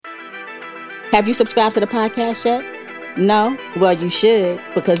Have you subscribed to the podcast yet? No? Well, you should,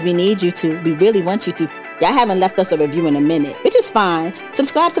 because we need you to. We really want you to. Y'all haven't left us a review in a minute, which is fine.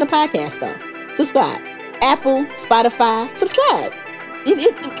 Subscribe to the podcast, though. Subscribe. Apple, Spotify, subscribe.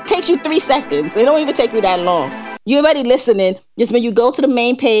 It takes you 3 seconds. It don't even take you that long. You're already listening. Just when you go to the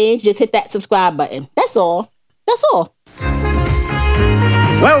main page, just hit that subscribe button. That's all. That's all.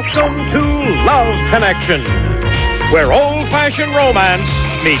 Welcome to Love Connection, where old-fashioned romance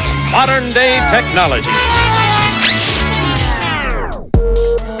meets modern-day technology.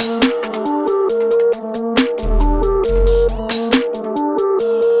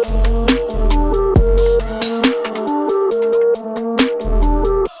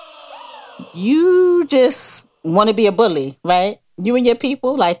 You just want to be a bully, right? You and your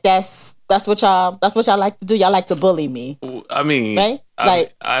people, like that's what y'all like to do. Y'all like to bully me. I mean, right?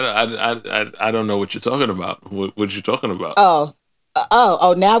 I don't know what you're talking about. What you talking about? Oh!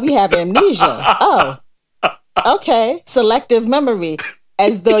 Now we have amnesia. Oh, okay. Selective memory,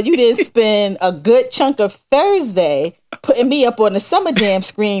 as though you didn't spend a good chunk of Thursday putting me up on the Summer Jam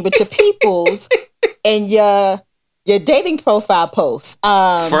screen with your peoples and your dating profile posts.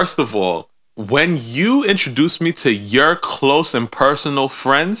 First of all, when you introduce me to your close and personal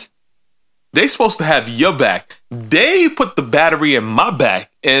friends, they supposed to have your back. They put the battery in my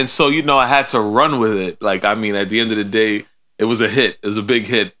back. And so, I had to run with it. Like, I mean, at the end of the day, it was a hit. It was a big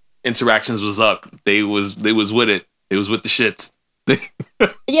hit. Interactions was up. They was with it. They was with the shits.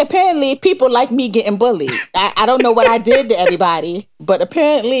 Yeah, apparently people like me getting bullied. I don't know what I did to everybody, but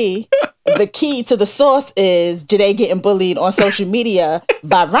apparently the key to the source is Jade getting bullied on social media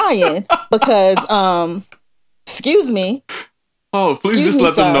by Ryan because, excuse me. Oh, please just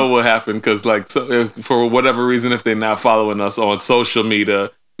let them know what happened. Because, for whatever reason, if they're not following us on social media,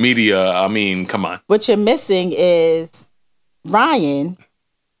 I mean, come on. What you're missing is Ryan,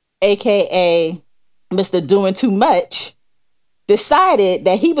 a.k.a. Mr. Doing Too Much, decided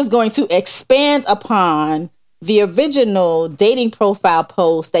that he was going to expand upon the original dating profile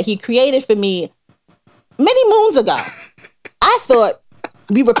post that he created for me many moons ago. I thought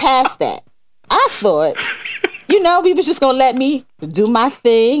we were past that. I thought, we was just going to let me do my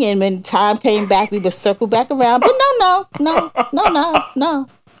thing, and when time came back, we would circle back around. But no.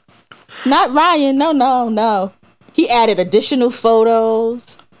 Not Ryan. No. He added additional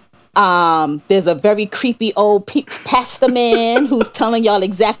photos. There's a very creepy old pastor man who's telling y'all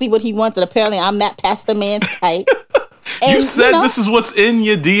exactly what he wants, and apparently I'm that pastor man's type. And, you said this is what's in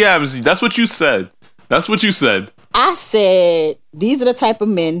your DMs. That's what you said. I said, these are the type of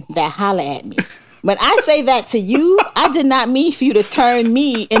men that holler at me. When I say that to you, I did not mean for you to turn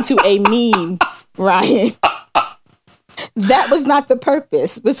me into a meme, Ryan. That was not the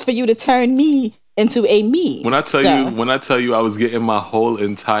purpose. It was for you to turn me into a meme. When I tell you I was getting my whole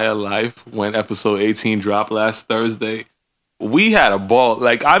entire life when episode 18 dropped last Thursday, we had a ball.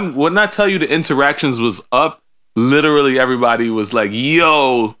 When I tell you the interactions was up, literally everybody was like,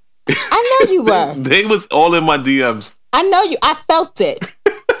 yo. I know you were. They was all in my DMs. I know you. I felt it.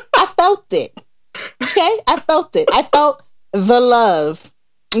 Okay? I felt it. I felt the love.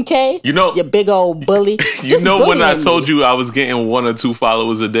 Okay? You big old bully. When I told you I was getting 1 or 2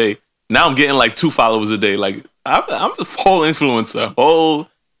 followers a day, now I'm getting 2 followers a day. I'm a whole influencer. Whole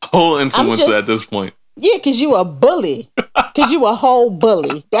influencer at this point. Yeah, because you a bully. Because you a whole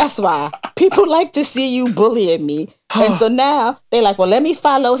bully. That's why. People like to see you bullying me. And so now they like, well, let me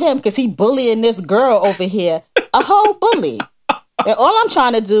follow him because he bullying this girl over here. A whole bully. And all I'm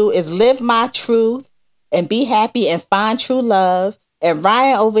trying to do is live my truth and be happy and find true love. And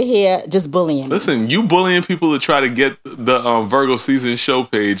Ryan over here just bullying me. Listen, you bullying people to try to get the Virgo season show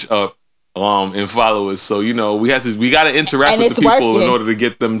page up and followers. So, we got to interact with the people in order to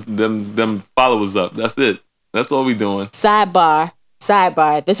get them followers up. That's it. That's all we doing. Sidebar.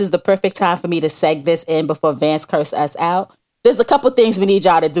 This is the perfect time for me to seg this in before Vance curse us out. There's a couple things we need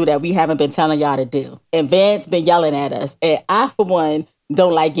y'all to do that we haven't been telling y'all to do. And Vance been yelling at us. And I, for one,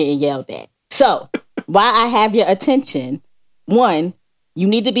 don't like getting yelled at. So, while I have your attention, 1, you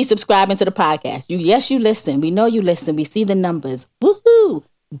need to be subscribing to the podcast. You listen. We know you listen. We see the numbers. Woohoo!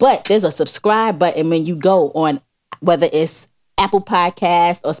 But there's a subscribe button when you go on, whether it's Apple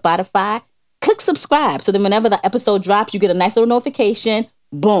Podcasts or Spotify. Click subscribe. So then whenever the episode drops, you get a nice little notification.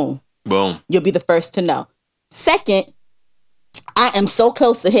 Boom. You'll be the first to know. Second, I am so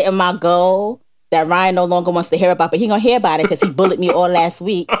close to hitting my goal that Ryan no longer wants to hear about, but he gonna hear about it because he bullied me all last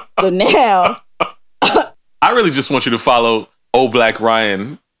week. So now... I really just want you to follow Old Black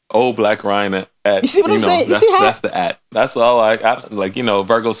Ryan at you see what I'm saying? That's the at. That's all I like,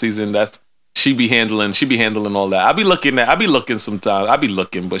 Virgo season, that's she be handling all that. I be looking sometimes. I be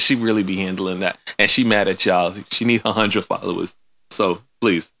looking, but she really be handling that. And she mad at y'all. She need 100 followers. So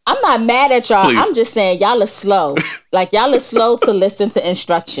please. I'm not mad at y'all. Please. I'm just saying y'all are slow. Like y'all are slow to listen to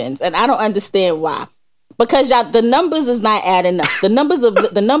instructions. And I don't understand why. Because y'all, the numbers is not adding up. The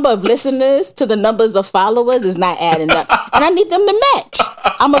number of listeners to the numbers of followers is not adding up. And I need them to match.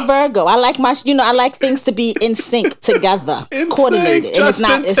 I'm a Virgo. I like I like things to be in sync together, coordinated. And it's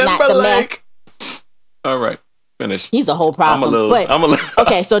not the math. All right, finish. He's a whole problem. I'm a little.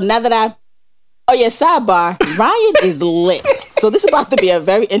 Okay, so now that sidebar, Ryan is lit. So this is about to be a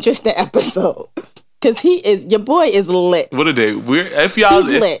very interesting episode. Because your boy is lit. What a day. He's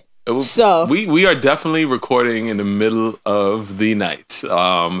lit. So we are definitely recording in the middle of the night.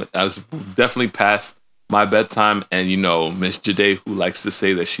 I was definitely past my bedtime, and Miss Jade, who likes to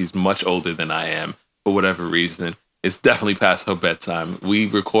say that she's much older than I am for whatever reason, it's definitely past her bedtime. We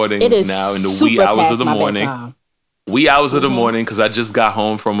recording now in the wee hours of the morning. Bedtime. Wee hours of the morning, because I just got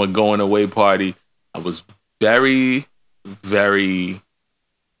home from a going away party. I was very, very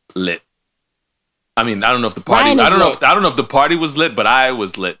lit. I mean, I don't know if the party. I don't know if the party was lit, but I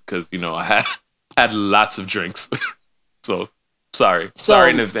was lit because I had lots of drinks. So sorry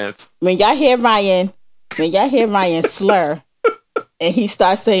in advance. When y'all hear Ryan slur, and he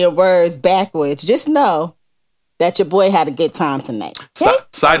starts saying words backwards, just know that your boy had a good time tonight. Okay?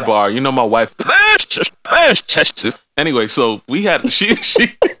 Sidebar, right. My wife. Anyway, so we had she.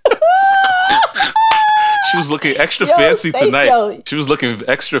 She was looking extra fancy tonight. She was looking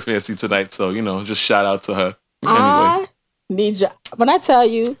extra fancy tonight. So, just shout out to her. Anyway. When I tell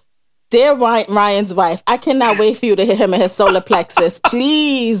you, dear Ryan's wife, I cannot wait for you to hit him in his solar plexus.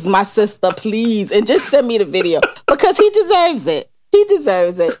 Please, my sister, please. And just send me the video. Because he deserves it. He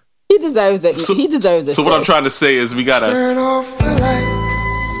deserves it. He deserves it. He deserves it. So what I'm trying to say is we got to... Turn off the lights.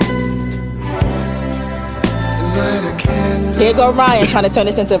 Here go Ryan trying to turn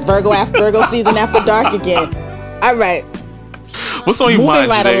this into Virgo season after dark again. All right. What's on your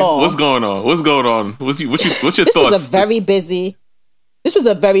mind today? What's going on? What's your thoughts? This was a very busy week.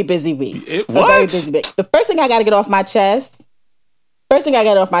 Very busy week. The first thing I got to get off my chest. I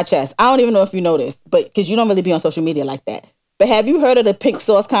don't even know if you know this, but because you don't really be on social media like that. But have you heard of the pink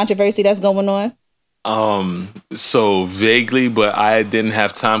sauce controversy that's going on? So vaguely, but I didn't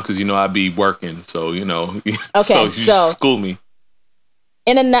have time because I'd be working. So Okay, so school me.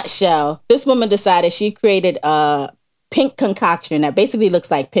 In a nutshell, this woman decided she created a pink concoction that basically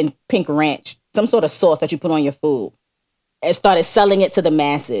looks like pink ranch, some sort of sauce that you put on your food, and started selling it to the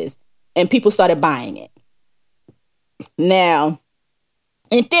masses, and people started buying it. Now,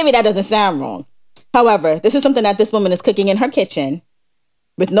 in theory, that doesn't sound wrong. However, this is something that this woman is cooking in her kitchen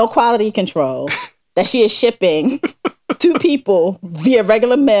with no quality control. That she is shipping to people via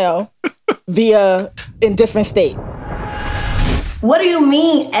regular mail, in different states. What do you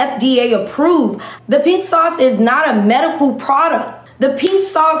mean FDA approved? The pink sauce is not a medical product. The pink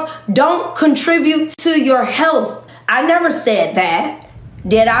sauce don't contribute to your health. I never said that.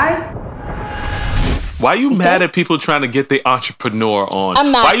 Did I? Why are you mad at people trying to get the entrepreneur on?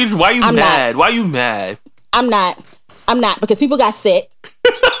 I'm not. Why you mad? Why you mad? I'm not because people got sick.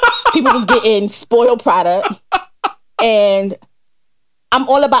 People was getting spoiled product, and I'm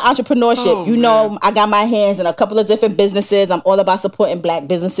all about entrepreneurship. I got my hands in a couple of different businesses. I'm all about supporting Black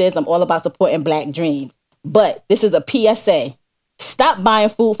businesses. I'm all about supporting Black dreams. But this is a PSA. Stop buying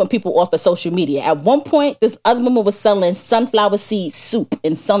food from people off of social media. At one point, this other woman was selling sunflower seed soup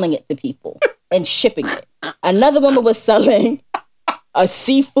and selling it to people and shipping it. Another woman was selling a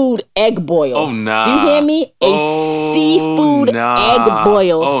seafood egg boil. Oh, nah. Do you hear me? Seafood egg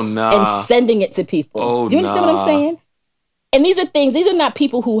boil. Oh, nah. And sending it to people. Oh, do you understand what I'm saying? And these are not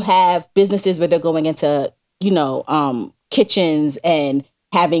people who have businesses where they're going into, kitchens and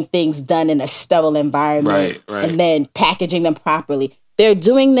having things done in a sterile environment. Right. And then packaging them properly. They're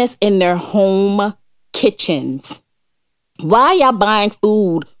doing this in their home kitchens. Why are y'all buying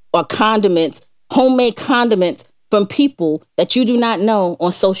food or condiments, homemade condiments, from people that you do not know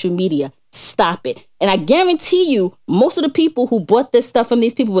on social media? Stop it. And I guarantee you, most of the people who bought this stuff from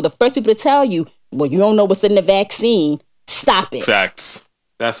these people were the first people to tell you, well, you don't know what's in the vaccine. Stop it. Facts.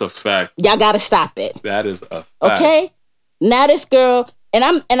 That's a fact. Y'all got to stop it. That is a fact. Okay? Now this girl,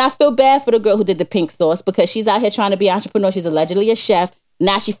 and I feel bad for the girl who did the pink sauce because she's out here trying to be an entrepreneur. She's allegedly a chef.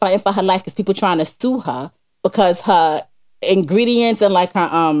 Now she's fighting for her life because people trying to sue her because her ingredients and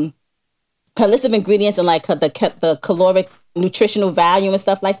her list of ingredients and the caloric nutritional value and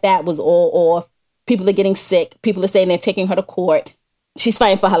stuff like that was all off. People are getting sick. People are saying they're taking her to court. She's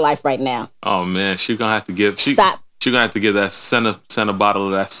fighting for her life right now. Oh man, she's gonna have to give. Stop She's gonna have to get that send a bottle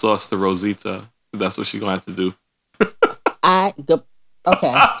of that sauce to Rosita. That's what she's gonna have to do.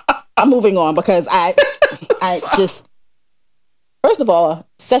 Okay. I'm moving on because I just, first of all,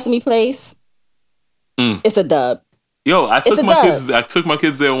 Sesame Place, it's a dub. Yo, I took my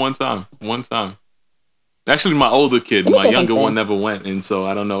kids there one time. Actually, my older kid, my younger one never went, and so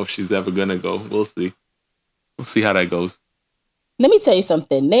I don't know if she's ever gonna go. We'll see. We'll see how that goes. Let me tell you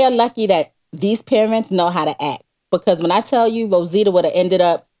something. They are lucky that these parents know how to act, because when I tell you Rosita would have ended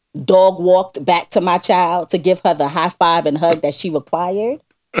up dog walked back to my child to give her the high five and hug that she required,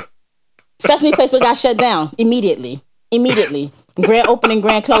 Sesame Place would have got shut down immediately. Grand opening,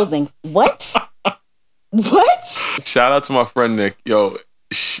 grand closing. What? Shout out to my friend Nick. Yo,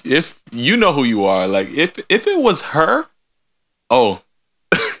 if you know who you are, like if it was her,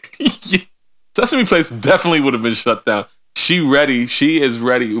 Sesame Place definitely would have been shut down. She is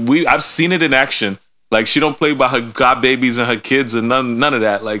ready. I've seen it in action. Like, she don't play by her god babies and her kids and none of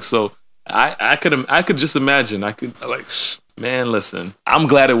that. Like, so I could just imagine. Man, listen. I'm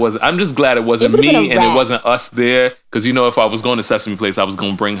just glad it wasn't me and it wasn't us there. Because, if I was going to Sesame Place, I was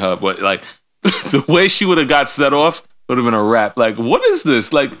going to bring her. But, like, the way she would have got set off would have been a wrap. Like, what is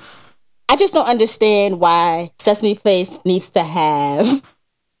this? Like, I just don't understand why Sesame Place needs to have,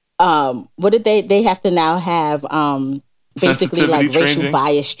 what did they have to now have, basically like racial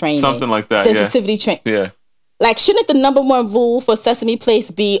bias training. Something like that, sensitivity training. Yeah. Like, shouldn't the number one rule for Sesame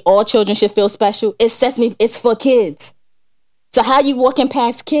Place be all children should feel special? It's for kids. So how you walking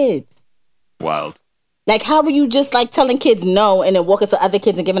past kids? Wild. Like, how are you just like telling kids no and then walking to other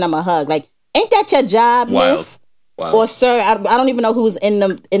kids and giving them a hug? Like, ain't that your job, miss? Wild. Or sir? I don't even know who's in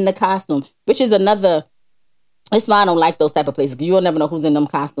the costume, which is another. That's why I don't like those type of places, because you'll never know who's in them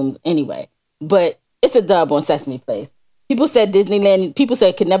costumes anyway. But it's a dub on Sesame Place. People said Disneyland. People said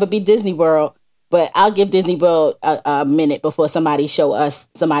it could never be Disney World, but I'll give Disney World a minute before somebody show us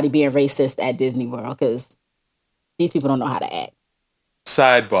somebody being racist at Disney World, because these people don't know how to act.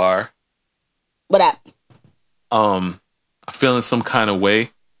 Sidebar. What up? I'm feeling some kind of way.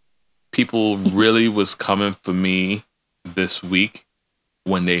 People really was coming for me this week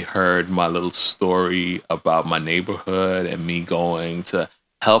when they heard my little story about my neighborhood and me going to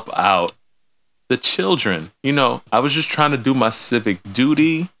help out the children. I was just trying to do my civic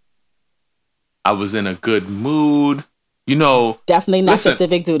duty. I was in a good mood. Definitely not your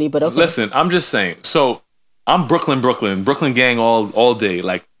civic duty, but okay. Listen, I'm just saying. So I'm Brooklyn gang all day.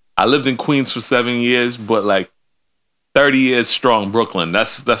 Like, I lived in Queens for 7 years, but like 30 years strong Brooklyn.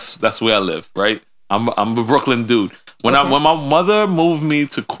 That's where I live, right? I'm a Brooklyn dude. When my mother moved me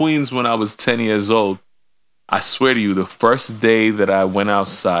to Queens when I was 10 years old, I swear to you, the first day that I went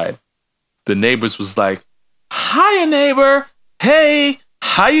outside, the neighbors was like, "Hiya, neighbor. Hey,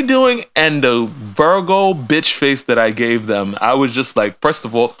 how you doing?" And the Virgo bitch face that I gave them, I was just like, first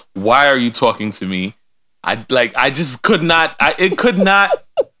of all, why are you talking to me? I just could not. It could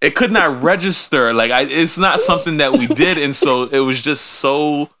not register. Like, it's not something that we did, and so it was just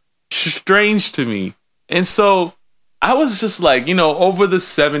so strange to me. And so I was just like, over the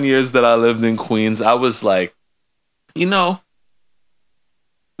 7 years that I lived in Queens, I was like,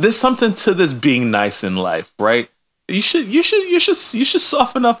 there's something to this being nice in life, right? You should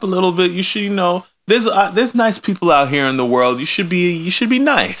soften up a little bit. You should, there's nice people out here in the world. You should be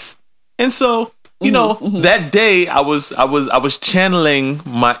nice. And so, that day I was channeling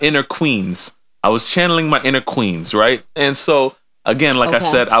my inner queens. Right? And so, again, like I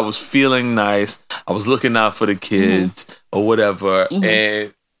said, I was feeling nice. I was looking out for the kids or whatever.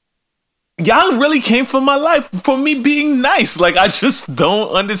 And y'all really came for my life for me being nice. Like, I just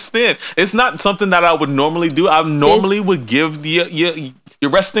don't understand. It's not something that I would normally do. I normally would give your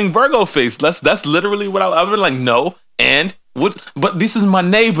resting Virgo face. That's literally what I would be like, no. And what? But this is my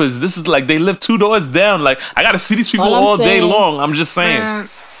neighbors. This is like, they live 2 doors down. Like, I got to see these people all day long. I'm just saying. Man,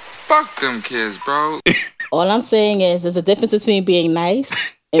 fuck them kids, bro. All I'm saying is there's a difference between being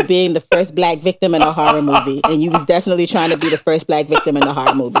nice and being the first black victim in a horror movie. And you was definitely trying to be the first black victim in the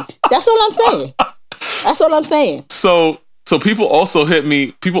horror movie. That's all I'm saying. So people also hit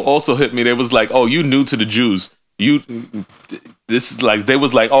me. They was like, "Oh, you new to the Jews. This is like," they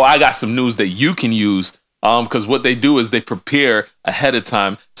was like, "Oh, I got some news that you can use." Because what they do is they prepare ahead of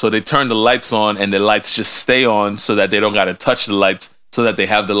time. So they turn the lights on and the lights just stay on so that they don't got to touch the lights, so that they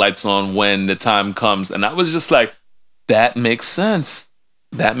have the lights on when the time comes. And I was just like, that makes sense.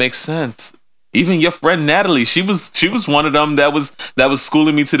 Even your friend Natalie, she was one of them that was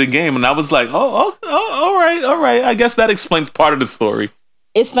schooling me to the game. And I was like, oh, all right. I guess that explains part of the story.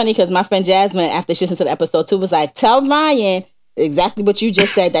 It's funny because my friend Jasmine, after she listened to the episode 2, was like, "Tell Ryan Exactly what you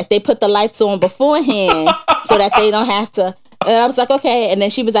just said, that they put the lights on beforehand so that they don't have to. And I was like, okay. And then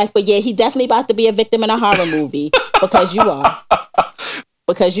she was like, but yeah, he definitely about to be a victim in a horror movie because you are.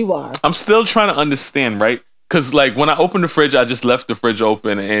 Because you are. I'm still trying to understand, right? Because like when I opened the fridge, I just left the fridge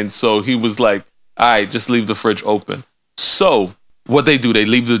open. And so he was like, all right, just leave the fridge open. So what they do, they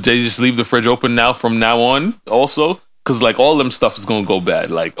just leave the fridge open now from now on also? Because like all them stuff is gonna go bad.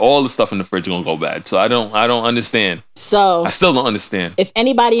 Like all the stuff in the fridge is gonna go bad. So I don't understand. So I still don't understand. If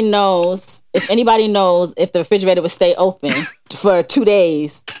anybody knows if the refrigerator would stay open for 2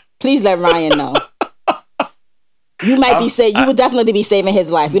 days, please let Ryan know. You would definitely be saving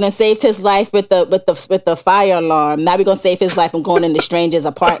his life. We done saved his life with the fire alarm. Now we're gonna save his life from going into strangers'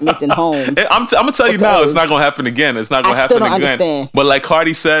 apartments and homes. I'm gonna tell you now, it's not gonna happen again. It's not gonna happen again. I still don't understand. But like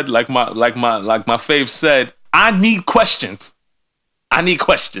Cardi said, like my fave said, I need questions. I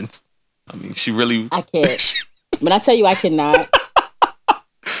mean, she really. I can't. When I tell you I cannot.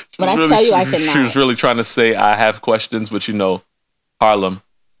 When I tell you I cannot. She was really trying to say I have questions, but Harlem.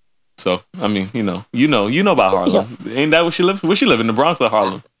 So I mean, you know about Harlem. Yeah. Ain't that where she lives? Where she live, in the Bronx or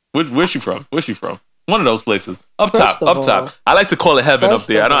Harlem? Where's she from? One of those places. Up top. I like to call it heaven up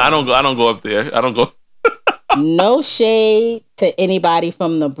there. I don't go up there. I don't go. No shade to anybody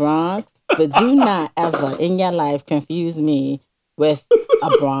from the Bronx, but do not ever in your life confuse me with a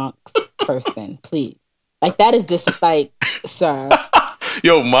Bronx person, please. Like that is just like, sir.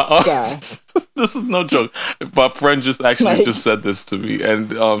 Yo, this is no joke. My friend just said this to me,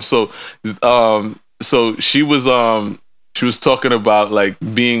 and so she was talking about like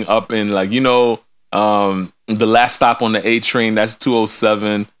being up in like the last stop on the A train. That's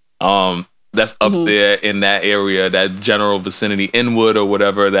 207. That's up there in that area, that general vicinity, Inwood or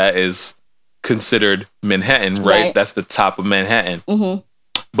whatever that is considered Manhattan, right? That's the top of Manhattan.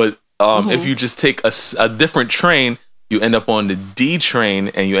 But if you just take a different train, you end up on the D train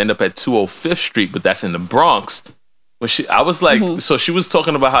and you end up at 205th Street, but that's in the Bronx. I was like, so she was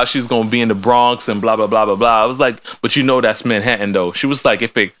talking about how she's going to be in the Bronx and blah, blah, blah, blah, blah. I was like, but that's Manhattan though. She was like,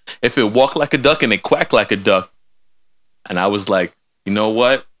 if it walked like a duck and it quacked like a duck. And I was like, you know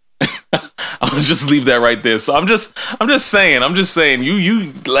what? I'm gonna just leave that right there. So I'm just saying,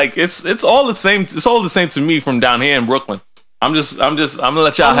 you like, it's all the same. It's all the same to me from down here in Brooklyn. I'm gonna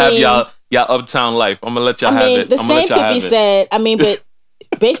let y'all have y'all uptown life. I'm gonna let y'all have it. The same could be said. I mean, but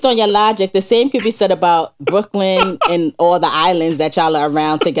based on your logic, the same could be said about Brooklyn and all the islands that y'all are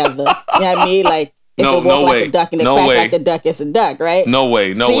around together. You know what I mean? Like if it walk like a duck and it quack like a duck, it's a duck, right? No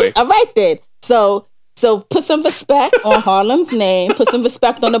way. All right then. So put some respect on Harlem's name. Put some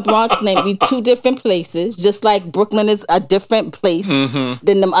respect on the Bronx name. We two different places, just like Brooklyn is a different place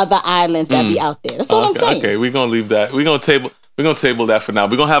than them other islands that be out there. That's all I'm saying. Okay, we're gonna leave that. We're gonna table that for now.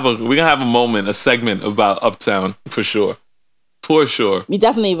 We're gonna have a moment, a segment about Uptown for sure. For sure. We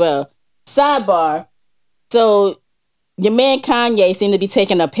definitely will. Sidebar. So your man Kanye seemed to be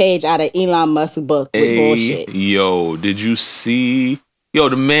taking a page out of Elon Musk's book with bullshit. Yo, did you see? Yo,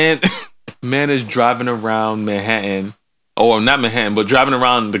 the man. Man is driving around Manhattan, or not Manhattan, but driving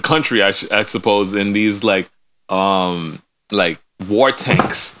around the country, I suppose, in these like war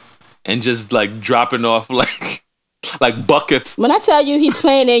tanks, and just like dropping off like buckets. When I tell you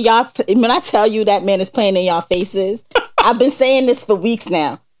that man is playing in y'all faces, I've been saying this for weeks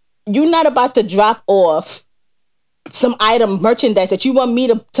now. You're not about to drop off some merchandise that you want me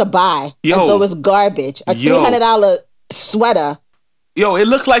to buy, as though it's garbage. A $300 sweater. Yo, it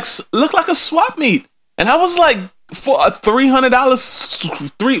looked like a swap meet, and I was like, for a $300,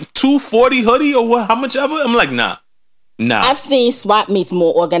 $240 hoodie or what? How much ever? I'm like, nah. I've seen swap meets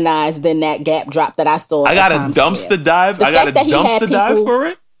more organized than that Gap drop that I saw. I got a dumpster dive. Dive for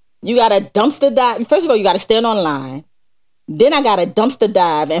it. You got a dumpster dive. First of all, you got to stand online. Then I got a dumpster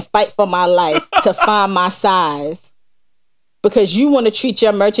dive and fight for my life to find my size. Because you want to treat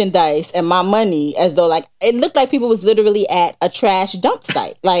your merchandise and my money as though like it looked like people was literally at a trash dump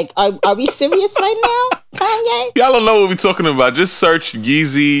site. Like, are we serious right now, Kanye? Y'all don't know what we're talking about. Just search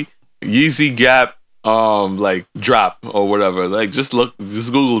Yeezy Gap, like drop or whatever. Like, just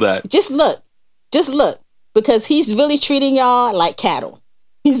Google that. Just look, because he's really treating y'all like cattle.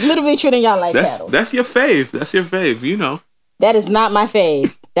 He's literally treating y'all like cattle. That's your fave. You know. That is not my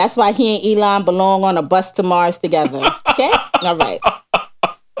fave. That's why he and Elon belong on a bus to Mars together. Okay? All right.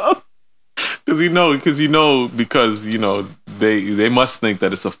 Because they must think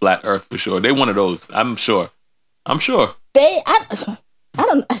that it's a flat Earth for sure. They one of those. I'm sure. It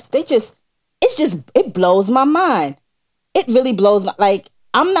blows my mind. It really blows my, like,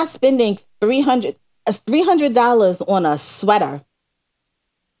 I'm not spending $300 on a sweater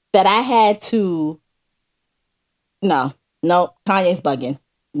that I had to, no. Nope. Kanye's bugging.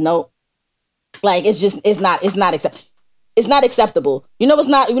 Nope. Like, it's not acceptable. You know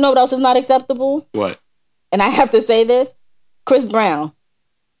what else is not acceptable? What? And I have to say this. Chris Brown.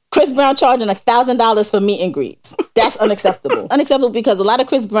 Chris Brown charging $1,000 for meet and greets. That's unacceptable. Unacceptable because a lot of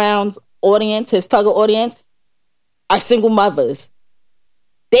Chris Brown's audience, his Tugger audience, are single mothers.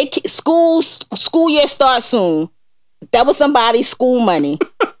 School year starts soon. That was somebody's school money.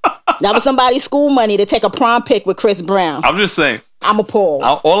 That was somebody's school money to take a prom pic with Chris Brown. I'm just saying. I'm appalled.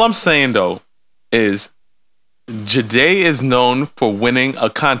 All I'm saying, though, is Jade is known for winning a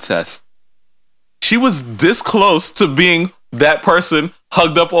contest. She was this close to being that person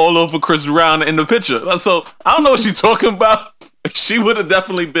hugged up all over Chris Brown in the picture. So I don't know what she's talking about. She would have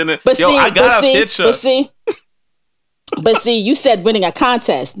definitely been in. I got a picture. But see, you said winning a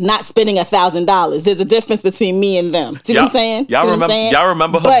contest, not spending $1,000. There's a difference between me and them. See what I'm saying? Y'all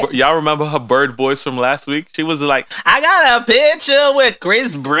remember her bird voice from last week? She was like, "I got a picture with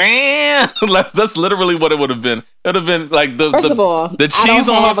Chris Brown." That's literally what it would have been. It would have been like the cheese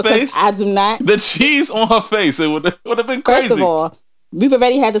on her face. I do not. The cheese on her face. It would have been crazy. First of all, we've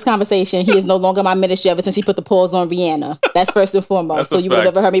already had this conversation. He is no longer my ministry ever since he put the pause on Rihanna. That's first and foremost. So you would have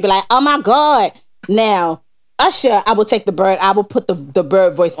never heard me be like, "Oh my God." Now, Usher, I will take the bird. I will put the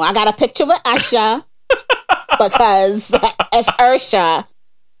bird voice on. I got a picture with Usher because it's Usher.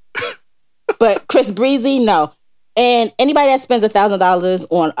 But Chris Breezy, no. And anybody that spends $1,000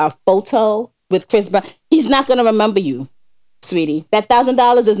 on a photo with Chris Brown, he's not going to remember you, sweetie. That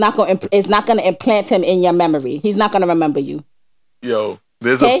 $1,000 is not going to implant him in your memory. He's not going to remember you. Yo,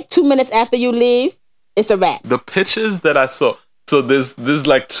 2 minutes after you leave, it's a wrap. The pictures that I saw. So there's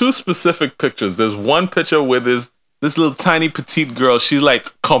like two specific pictures. There's one picture where there's this little tiny petite girl. She's like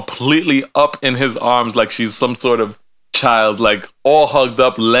completely up in his arms, like she's some sort of child, like all hugged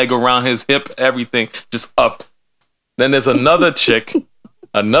up, leg around his hip, everything just up. Then there's another chick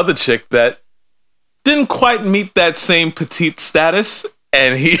that didn't quite meet that same petite status,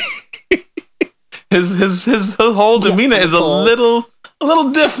 and his whole demeanor is a little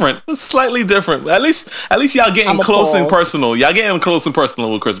different, slightly different. At least y'all getting close and personal. Y'all getting close and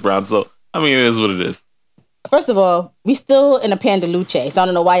personal with Chris Brown. So I mean, it is what it is. First of all, we still in a Pandaluce, so I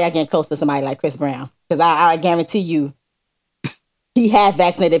don't know why y'all getting close to somebody like Chris Brown. Because I guarantee you, he has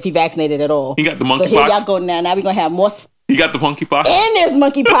vaccinated if he vaccinated at all. He got the monkeypox. So here y'all go now. Now we're gonna have more. He got the monkeypox, and there's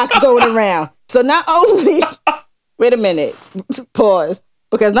monkeypox going around. So not only, wait a minute, pause,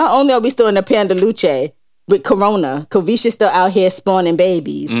 because not only are we still in the Pandaluce with Corona, Kavisha's still out here spawning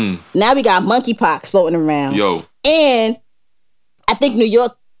babies. Now we got monkeypox floating around. Yo. And I think New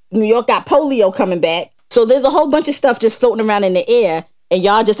York got polio coming back. So there's a whole bunch of stuff just floating around in the air, and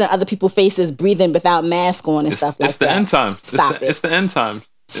y'all just in other people's faces breathing without mask on and stuff like that. It's the end times. Stop it. It's the end times.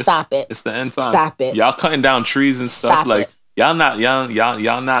 Stop it. It's the end times. Stop it. Y'all cutting down trees and stuff. Stop like it.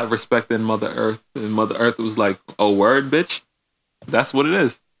 y'all not respecting Mother Earth. And Mother Earth was like, "Oh, word, bitch." That's what it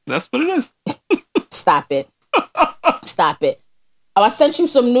is. That's what it is. Stop it. Stop it. Oh, I sent you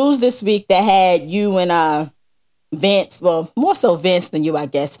some news this week that had you and Vince, well, more so Vince than you, I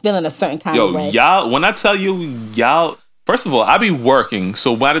guess, feeling a certain kind of way. Y'all, when I tell you, y'all, first of all, I be working.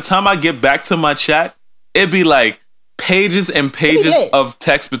 So by the time I get back to my chat, it'd be like pages and pages of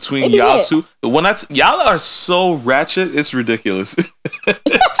text between y'all two. When y'all are so ratchet, it's ridiculous.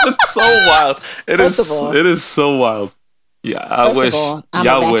 It's so wild. It is so wild. Yeah, I wish. First of all, I'm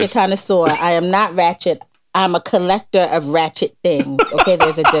a ratchet connoisseur. I am not ratchet. I'm a collector of ratchet things. Okay,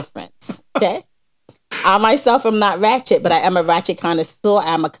 there's a difference. Okay, I myself am not ratchet, but I am a ratchet connoisseur.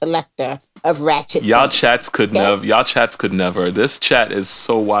 I'm a collector of ratchet. Y'all chats could never. Y'all chats could never. This chat is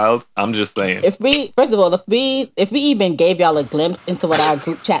so wild. I'm just saying. If we even gave y'all a glimpse into what our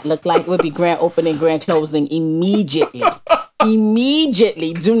group chat looked like, it would be grand opening, grand closing immediately.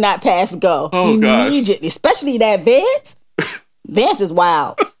 Immediately. Do not pass go. Oh, immediately. Gosh. Especially that Vance. Vance is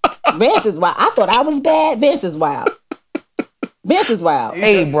wild. Vance is wild. I thought I was bad. Vance is wild. Vance is wild.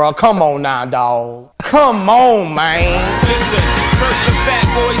 Hey, bro, come on now, dog. Come on, man. Listen, first the fat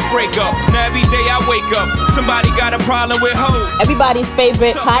boys break up. Now every day I wake up, somebody got a problem with hoes. Everybody's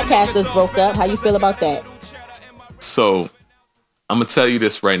favorite podcasters broke up. How you feel about that? So, I'm going to tell you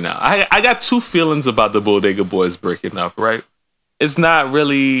this right now. I got two feelings about the Bodega Boys breaking up, right? It's not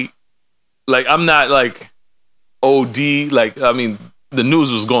really, like, I'm not, like, OD. Like, I mean, the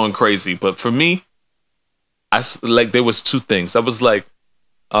news was going crazy. But for me, there was two things. I was like,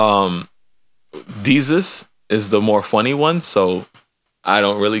 Deezus is the more funny one, so I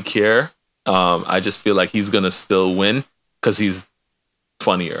don't really care. I just feel like he's going to still win because he's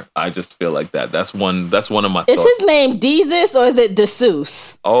funnier. I just feel like that. That's one of my thoughts. Is his name Deezus or is it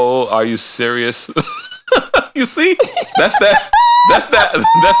DeSeuss? Oh, are you serious? You see? That's that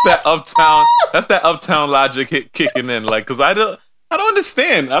uptown logic kicking in. Like, cause I don't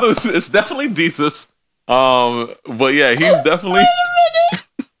understand. It's definitely Jesus. But yeah, he's definitely.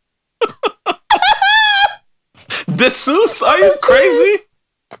 DeSeuss? Are you crazy?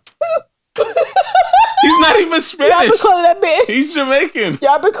 He's not even Spanish. Y'all been calling that man. He's Jamaican.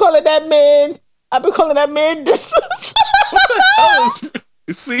 Y'all been calling that man. I've been calling that man DeSeuss. What the hell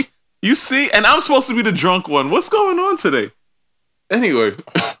is? You see, and I'm supposed to be the drunk one. What's going on today? Anyway,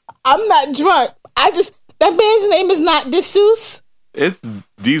 I'm not drunk. That man's name is not DeSeuss. it's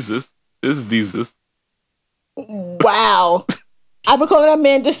Jesus. It's Jesus. Wow. I've been calling that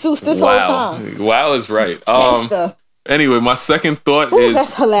man DeSeuss this whole time. Wow is right. Gangsta. Anyway, my second thought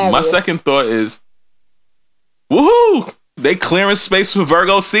That's hilarious. My second thought is, woohoo! They clearing space for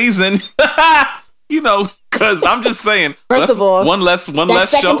Virgo season. You know, because I'm just saying. First of all, one less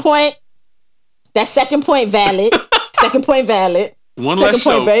second show. point. That second point valid. Second point valid. One second less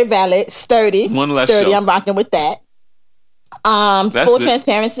point show. very valid. Sturdy. One less Sturdy. show. I'm rocking with that. Full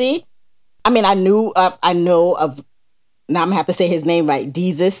transparency. I mean, I know of. Now I'm gonna have to say his name right.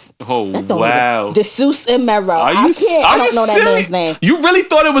 Jesus. Oh wow. DeSeuss and Mero. I don't know serious? that man's name. You really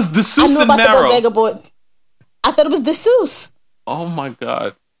thought it was DeSeuss I knew and about Mero? the Bodega Boy. I thought it was DeSeuss. Oh my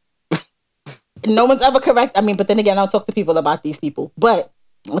god. No one's ever correct. I mean, but then again, I don't talk to people about these people. But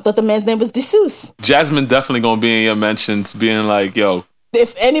I thought the man's name was DeSeuss. Jasmine definitely gonna be in your mentions, being like, "Yo,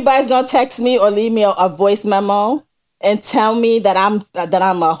 if anybody's gonna text me or leave me a voice memo and tell me that I'm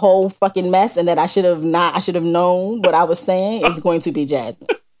a whole fucking mess and that I should have known what I was saying, it's going to be Jasmine.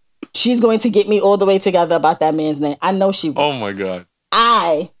 She's going to get me all the way together about that man's name. I know she will. Oh my god.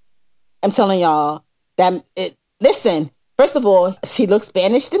 I am telling y'all that listen, first of all, he looks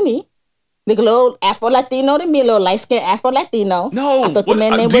Spanish to me. Look a little Afro-Latino to me, a little light-skinned Afro-Latino. No. I thought the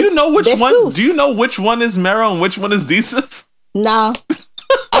man's name do you know which DeSeuss. one? Do you know which one is Mero and which one is Jesus? No.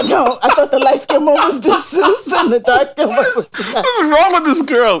 I don't. I thought the light-skinned one was DeSeuss and the dark-skinned one was What's wrong with this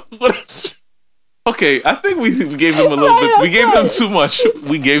girl? Okay, I think we gave them a little bit. We gave them too much.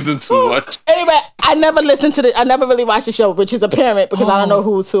 We gave them too much. Anyway, I never really watched the show, which is apparent because I don't know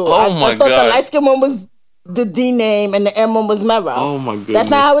who's who. I thought the light-skinned one was the D name and the M one was Mero. Oh my goodness. That's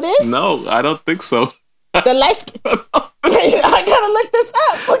not how it is? No, I don't think so. The light skin. Wait, I gotta look this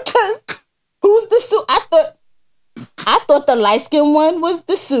up because who's DeSeuss? I thought the light skinned one was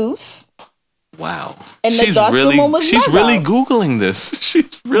DeSeuss. Wow. And the dark skinned one was She's Mero. really Googling this.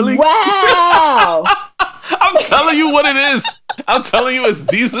 She's really Wow. I'm telling you what it is. I'm telling you it's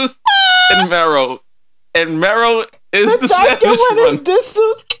Jesus and Mero. And Mero is the dark skinned Spanish one is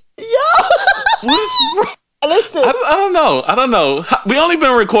DeSeuss. Yo. What is wrong? Listen. I don't know. We only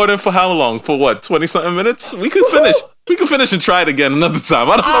been recording for how long? For what? 20-something minutes? We could finish. We could finish and try it again another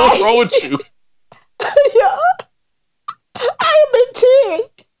time. I don't know what's wrong with you. Yo. I am in tears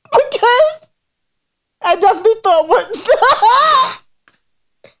because I definitely thought what.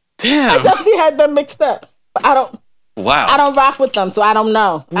 Damn. I definitely had them mixed up. But I don't. Wow. I don't rock with them, so I don't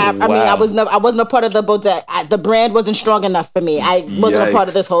know. I mean, I wasn't a part of the bodega. The brand wasn't strong enough for me. I wasn't a part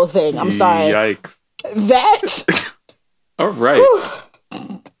of this whole thing. I'm sorry. Yikes. That. All right.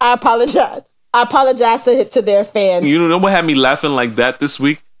 I apologize. I apologize to their fans. You know what had me laughing like that this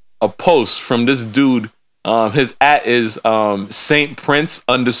week? A post from this dude. His @ is Saint Prince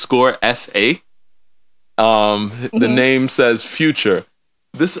 _SA. The name says Future.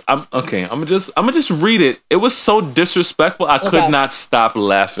 I'm gonna just read it. It was so disrespectful. I could not stop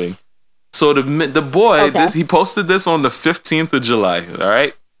laughing. So the boy, he posted this on the 15th of July. All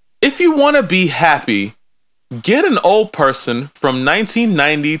right. If you want to be happy, get an old person from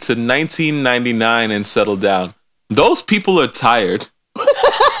 1990 to 1999 and settle down. Those people are tired.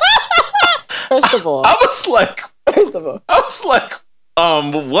 First of all, I was like,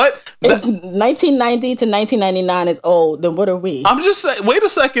 what? If 1990 to 1999 is old, then what are we? I'm just saying, wait a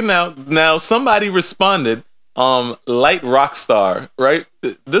second now. Now, somebody responded, Light Rockstar, right?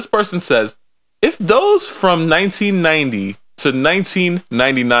 This person says, if those from 1990 to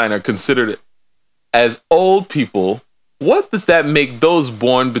 1999 are considered as old people, what does that make those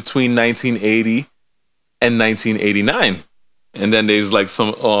born between 1980 and 1989? And then there's like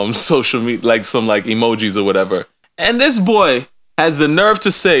some social media, like some like emojis or whatever. And this boy has the nerve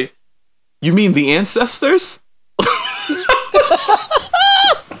to say, you mean the ancestors?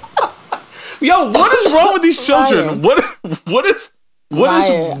 Yo, what is wrong with these children? What is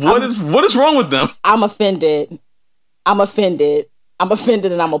wrong with them? I'm offended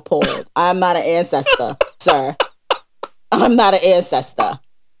and I'm appalled. I'm not an ancestor, sir. I'm not an ancestor.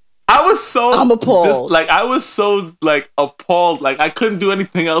 I was so I'm appalled. I was so appalled. Like I couldn't do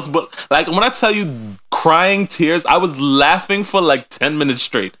anything else. But like when I tell you crying tears, I was laughing for like 10 minutes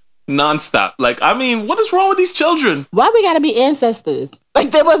straight, nonstop. Like, I mean, what is wrong with these children? Why we gotta be ancestors?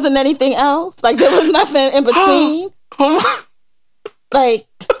 Like there wasn't anything else. Like there was nothing in between. Like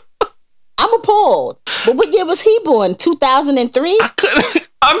I'm appalled. But what year was he born? 2003?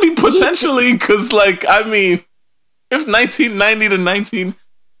 I mean, potentially, because like I mean, if 1990 to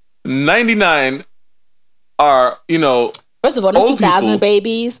 1999 are, you know, first of all, the 2000 people.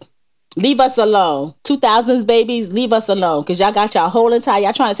 babies, leave us alone. 2000s babies, leave us alone. Because y'all got y'all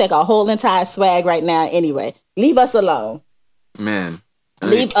trying to take our whole entire swag right now anyway. Leave us alone. Man.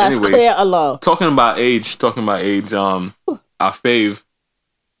 Leave us clear alone. Talking about age, our fave,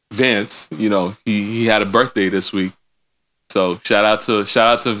 Vance, you know, he had a birthday this week. So shout out to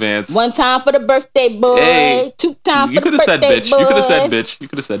Vance. One time for the birthday boy. Hey, 2 times for the birthday boy. You could have said bitch. You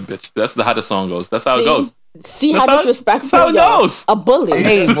could have said bitch. That's how the song goes. That's how it goes. See how disrespectful that's how it goes. A bully.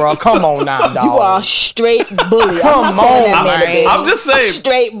 Hey, bro, come on now, dog. You are a straight bully. Come on, man. I'm just saying. A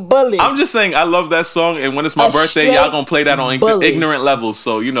straight bully. I'm just saying I love that song, and when it's my birthday, y'all gonna play that on ignorant levels.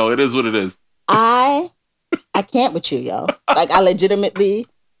 So, you know, it is what it is. I can't with you, yo. Like, I legitimately...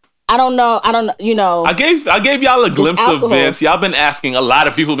 I don't know, you know. I gave y'all a glimpse of Vance. Y'all been asking, a lot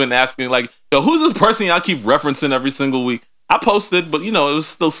of people been asking, like, yo, who's this person y'all keep referencing every single week? I posted, but, you know, it was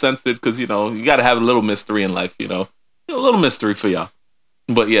still censored because, you know, you got to have a little mystery in life, you know. A little mystery for y'all.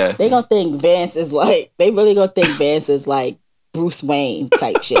 But, yeah. They really gonna think Vance is like Bruce Wayne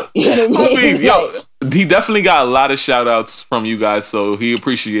type shit. You know what I mean? Yo, he definitely got a lot of shout outs from you guys, so he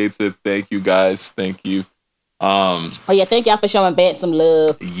appreciates it. Thank you, guys. Thank you. Thank y'all for showing Vance some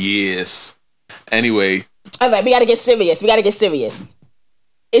love. Yes. Anyway. All right, we got to get serious.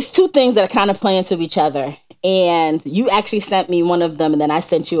 It's 2 things that are kind of playing to each other. And you actually sent me one of them, and then I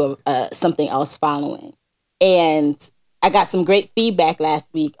sent you something else following. And I got some great feedback last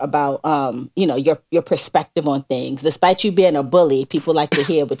week about, you know, your perspective on things. Despite you being a bully, people like to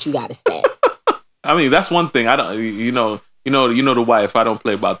hear what you got to say. I mean, that's one thing. I don't, you know the wife. I don't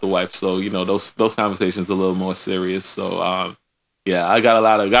play about the wife, so you know those conversations are a little more serious. So yeah, I got a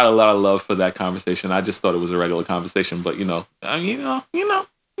lot of love for that conversation. I just thought it was a regular conversation, but you know.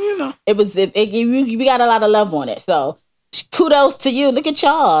 It was. We got a lot of love on it. So kudos to you. Look at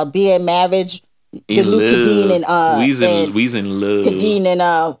y'all being married. The new Kadeen and we's in love. Kadeen and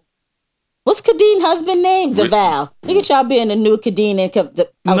what's Kadeen husband name? Deval. Look at y'all being the new Kadeen and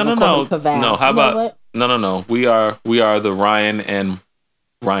No. How about what? No. We are the Ryan and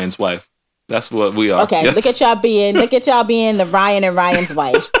Ryan's wife. That's what we are. Okay, yes. Look at y'all being the Ryan and Ryan's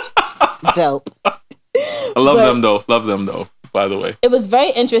wife. Dope. I love them though. By the way, it was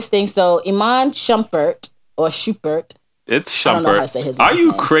very interesting. So Iman Shumpert or Schubert. It's Shumpert. I don't know how to say his name. Are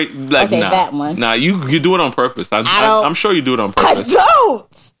you crazy? Like, okay, nah, that one. Nah, you do it on purpose. I'm sure you do it on purpose.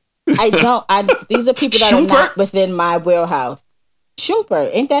 I don't. These are people that are not within my wheelhouse. Schumper,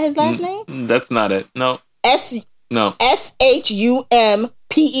 ain't that his last name? That's not it. No. SHUMPERT.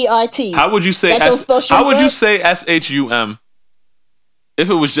 How would you say SHUM? If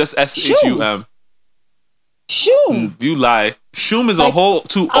it was just SHUM. Shum. You lie. Shum is a whole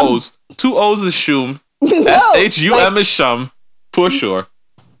 2 O's. 2 O's is Shum. No, SHUM is Shum. For sure.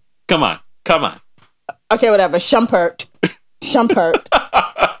 Come on. Okay, whatever. Shumpert.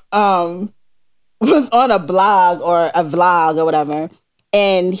 Was on a blog or a vlog or whatever,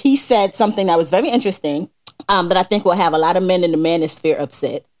 and he said something that was very interesting, that I think will have a lot of men in the manosphere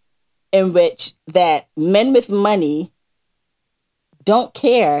upset, in which that men with money don't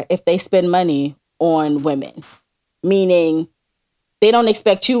care if they spend money on women, meaning they don't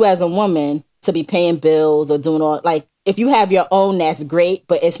expect you as a woman to be paying bills or doing all, like, if you have your own, that's great,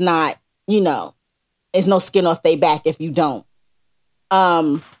 but it's not, you know, it's no skin off their back if you don't.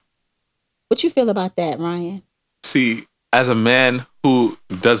 What you feel about that, Ryan? See, as a man who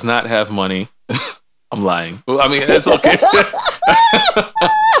does not have money, I'm lying. I mean, it's okay.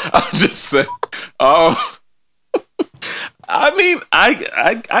 I'm just saying. I mean,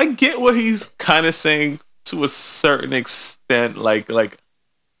 I get what he's kind of saying to a certain extent. Like,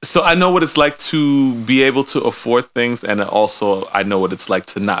 so I know what it's like to be able to afford things, and also I know what it's like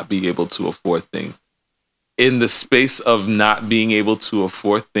to not be able to afford things. In the space of not being able to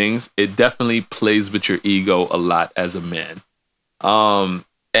afford things, it definitely plays with your ego a lot as a man.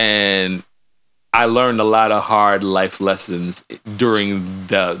 And I learned a lot of hard life lessons during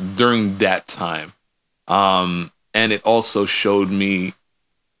that time. And it also showed me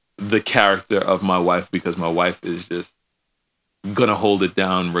the character of my wife, because my wife is just gonna hold it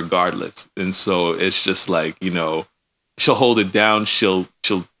down regardless. And so it's just like, you know, she'll hold it down. She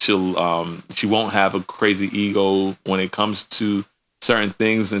won't have a crazy ego when it comes to certain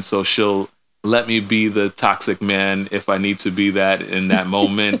things, and so she'll let me be the toxic man if I need to be that in that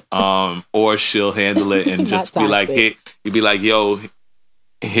moment. Or she'll handle it and just be like, hey, you'd be like, yo,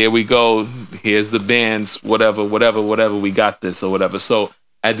 here we go. Here's the bands, whatever, we got this or whatever. So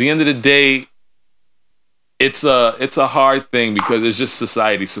at the end of the day, it's a hard thing because it's just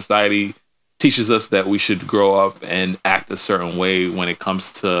society. Society teaches us that we should grow up and act a certain way when it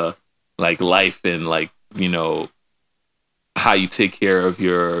comes to like life and like, you know, how you take care of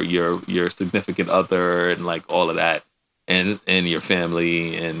your significant other and like all of that and your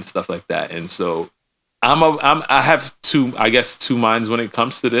family and stuff like that. And so I have two minds when it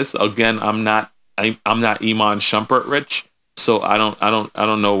comes to this. Again, I'm not Iman Shumpert rich, so I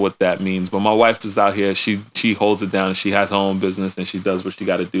don't know what that means. But my wife is out here. She holds it down. She has her own business and she does what she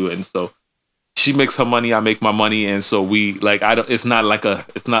got to do. And so she makes her money. I make my money. And so we like it's not like a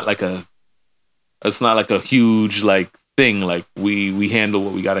huge like thing. Like we handle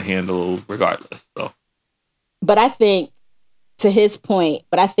what we got to handle regardless. So, but I think to his point,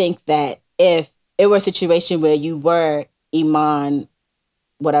 but I think that if it were a situation where you were Iman,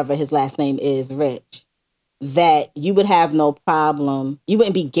 whatever his last name is, rich, that you would have no problem. You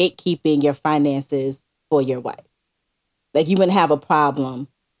wouldn't be gatekeeping your finances for your wife. Like you wouldn't have a problem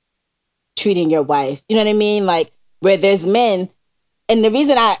treating your wife. You know what I mean? Like where there's men. And the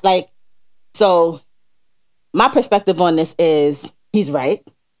reason so my perspective on this is he's right.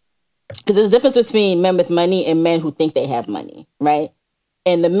 Because there's a difference between men with money and men who think they have money, right?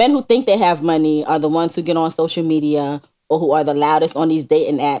 And the men who think they have money are the ones who get on social media or who are the loudest on these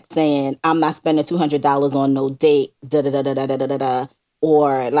dating apps saying, I'm not spending $200 on no date, da-da-da-da-da-da-da-da,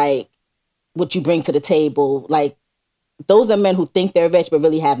 or like what you bring to the table. Like those are men who think they're rich but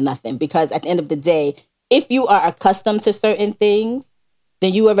really have nothing. Because at the end of the day, if you are accustomed to certain things,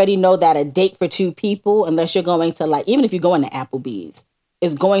 then you already know that a date for two people, unless you're going to like, even if you go into Applebee's,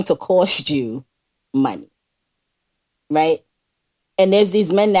 is going to cost you money, right? And there's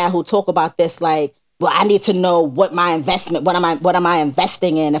these men now who talk about this like, well, I need to know what my investment, what am I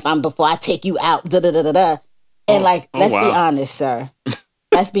investing in before I take you out, da da da da da. And let's be honest, sir.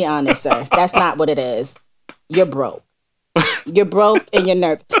 Let's be honest, sir. That's not what it is. You're broke. You're broke and you're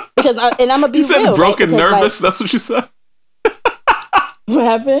nervous. Because I'm gonna be real. You said broke and nervous. Like, that's what you said. What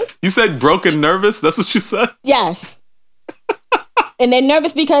happened? You said broke and nervous. That's what you said. Yes. And they're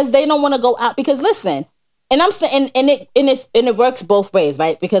nervous because they don't want to go out. Because listen, and I'm saying, and it works both ways,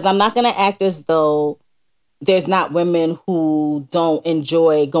 right? Because I'm not gonna act as though there's not women who don't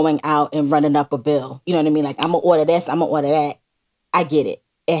enjoy going out and running up a bill. You know what I mean? Like, I'm gonna order this, I'm gonna order that. I get it.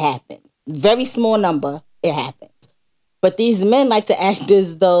 It happens. Very small number. It happens. But these men like to act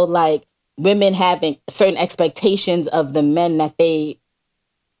as though like women having certain expectations of the men that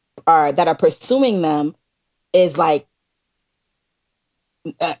are pursuing them is like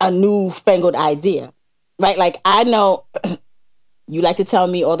a newfangled idea, right? Like I know you like to tell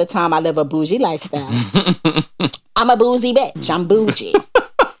me all the time I live a bougie lifestyle. I'm a bougie bitch. I'm bougie.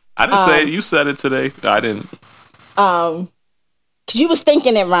 I didn't say it. You said it today. I didn't. Cause you was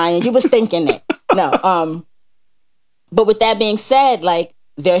thinking it, Ryan. You was thinking it. No. But with that being said, like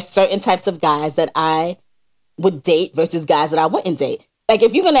there's certain types of guys that I would date versus guys that I wouldn't date. Like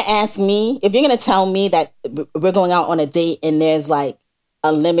if you're going to ask me, if you're going to tell me that we're going out on a date and there's like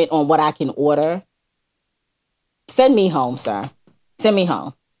a limit on what I can order, send me home, sir. Send me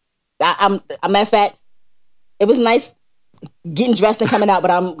home. A matter of fact, it was nice getting dressed and coming out,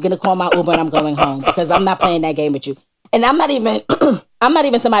 but I'm going to call my Uber and I'm going home because I'm not playing that game with you. And I'm not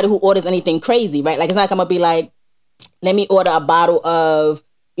even somebody who orders anything crazy, right? Like it's not like I'm going to be like, let me order a bottle of,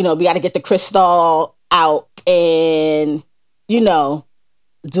 we got to get the Cristal out and,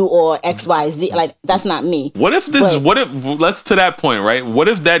 do all X, Y, Z. Like, that's not me. Let's to that point, right? What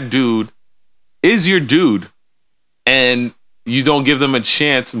if that dude is your dude and you don't give them a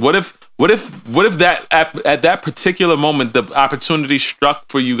chance? What if that at that particular moment, the opportunity struck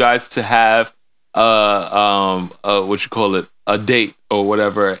for you guys to have, a date or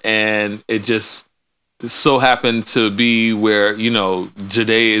whatever, and it just so happened to be where, Jade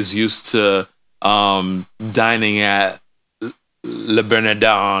is used to dining at Le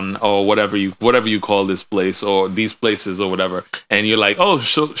Bernardin or whatever you call this place or these places or whatever, and you're like, oh,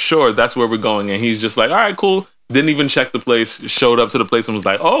 sure, that's where we're going, and he's just like, all right, cool, didn't even check the place, showed up to the place and was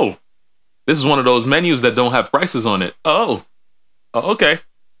like, oh, this is one of those menus that don't have prices on it. Oh, okay.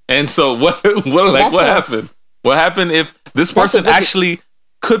 And so what happened? What happened if this person actually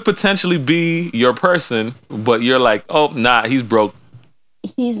could potentially be your person, but you're like, oh, nah, he's broke.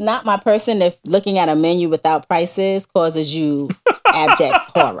 he's not my person if looking at a menu without prices causes you abject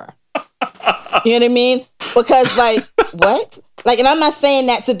horror. You know what I mean? Because like, what? Like, and I'm not saying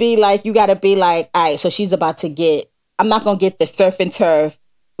that to be like, you got to be like, all right, so she's about to get, I'm not going to get the surf and turf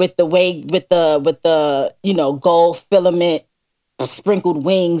with the, you know, gold filament sprinkled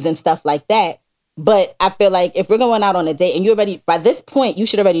wings and stuff like that. But I feel like if we're going out on a date and you already, by this point, you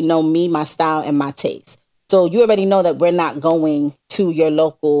should already know me, my style, and my taste. So you already know that we're not going to your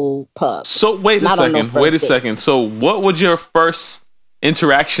local pub. So wait a second. So what would your first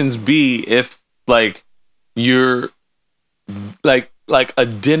interactions be if like you're like a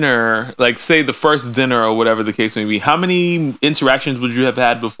dinner, like say the first dinner or whatever the case may be? How many interactions would you have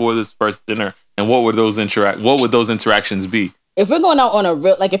had before this first dinner? And what would those interactions be? If we're going out on a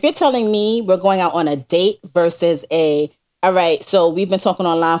real, like if you're telling me we're going out on a date versus all right, so we've been talking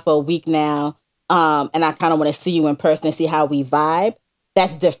online for a week now. And I kind of want to see you in person and see how we vibe.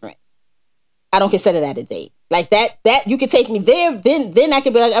 That's different. I don't consider that a date. Like that you could take me there. Then I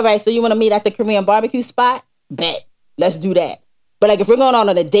could be like, all right, so you want to meet at the Korean barbecue spot? Bet. Let's do that. But like if we're going on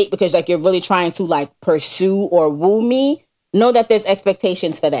a date because like you're really trying to like pursue or woo me, know that there's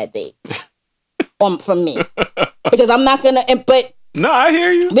expectations for that date from me. Because I'm not going to, but no, I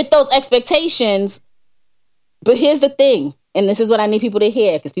hear you. With those expectations, but here's the thing. And this is what I need people to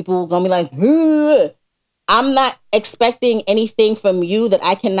hear, because people are going to be like, ugh. I'm not expecting anything from you that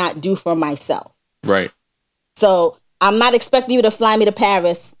I cannot do for myself. Right. So I'm not expecting you to fly me to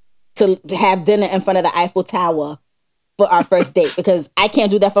Paris to have dinner in front of the Eiffel Tower for our first date, because I can't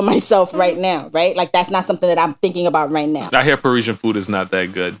do that for myself right now, right? Like, that's not something that I'm thinking about right now. I hear Parisian food is not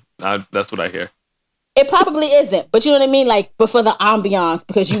that good. That's what I hear. It probably isn't, but you know what I mean? Like, but for the ambiance,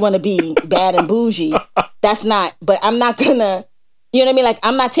 because you want to be bad and bougie, that's not, but I'm not gonna, you know what I mean? Like,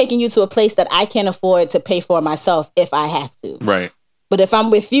 I'm not taking you to a place that I can't afford to pay for myself if I have to. Right. But if I'm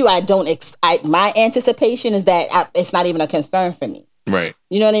with you, my anticipation is that it's not even a concern for me. Right.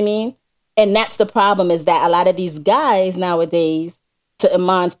 You know what I mean? And that's the problem, is that a lot of these guys nowadays, to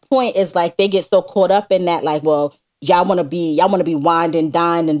Iman's point, is like, they get so caught up in that, like, well, y'all want to be wined and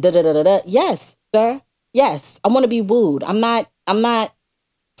dined and da-da-da-da-da. Yes, sir. Yes. I want to be wooed. I'm not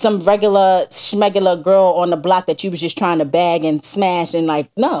some regular schmegular girl on the block that you was just trying to bag and smash. And like,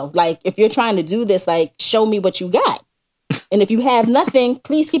 no, like if you're trying to do this, like, show me what you got. And if you have nothing,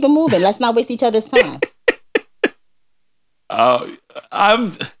 please keep it moving. Let's not waste each other's time. What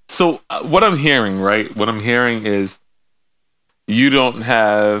I'm hearing, right? What I'm hearing is you don't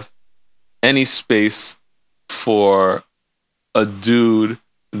have any space for a dude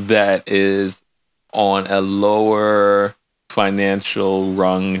that is on a lower financial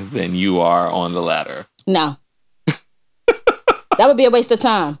rung than you are on the ladder. No. That would be a waste of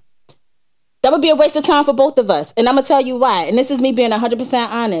time. That would be a waste of time for both of us. And I'm going to tell you why. And this is me being 100%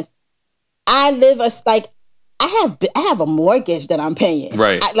 honest. I have a mortgage that I'm paying.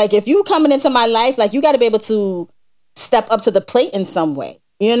 Right. Like, if you coming into my life, like, you got to be able to step up to the plate in some way.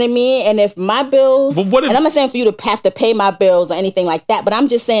 You know what I mean? And if my bills, and I'm not saying for you to have to pay my bills or anything like that, but I'm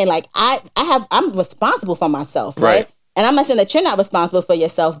just saying, like, I'm responsible for myself, right? And I'm not saying that you're not responsible for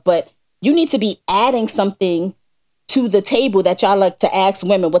yourself, but you need to be adding something to the table that y'all like to ask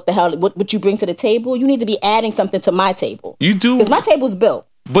women, what the hell, what you bring to the table? You need to be adding something to my table. You do. Because my table's built.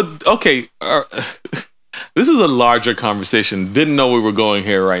 But, okay, this is a larger conversation. Didn't know we were going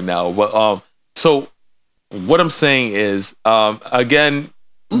here right now. But, so what I'm saying is, again,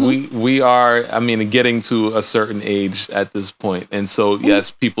 we are, I mean, getting to a certain age at this point. And so, yes,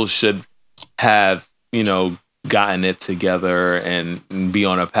 people should have, you know, gotten it together and be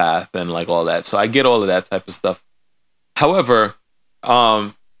on a path and like all that. So I get all of that type of stuff. However,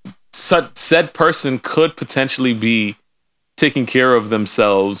 said person could potentially be taking care of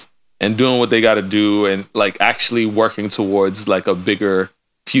themselves and doing what they got to do and like actually working towards like a bigger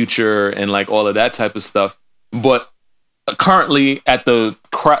future and like all of that type of stuff. But currently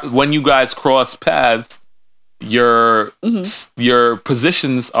when you guys cross paths, your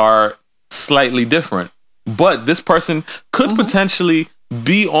positions are slightly different. But this person could potentially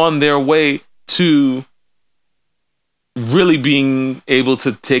be on their way to really being able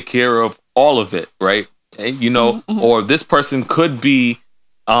to take care of all of it, right? You know, or this person could be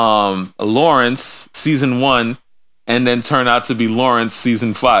Lawrence season 1 and then turn out to be Lawrence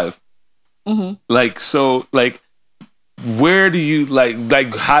season 5. Like, so, like, where do you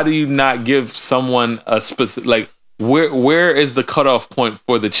like how do you not give someone a specific, like, where is the cutoff point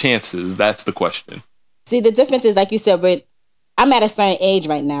for the chances? That's the question. See, the difference is, like you said, I'm at a certain age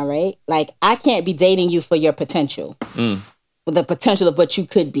right now, right? Like, I can't be dating you for your potential, for the potential of what you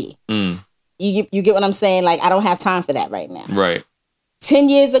could be. You get what I'm saying? Like, I don't have time for that right now. Right. 10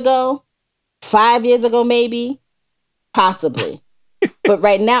 years ago, 5 years ago, maybe, possibly. But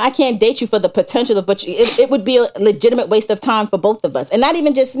right now, I can't date you for the potential of what it would be a legitimate waste of time for both of us. And not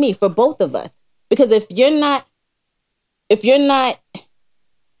even just me, for both of us. Because if you're not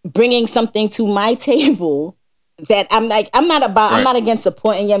bringing something to my table that I'm not against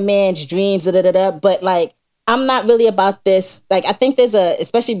supporting your man's dreams, but like, I'm not really about this. Like, I think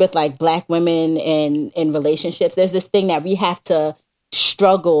especially with like Black women and in relationships, there's this thing that we have to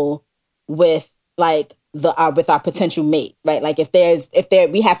struggle with, like with our potential mate, right? Like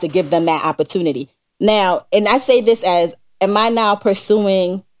we have to give them that opportunity. Now, and I say this as, am I now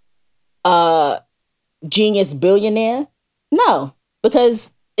pursuing a genius billionaire? No,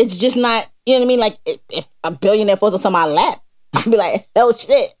 because it's just not, you know what I mean? Like if a billionaire falls on my lap, I'll be like, hell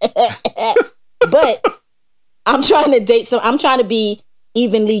shit. But I'm trying to be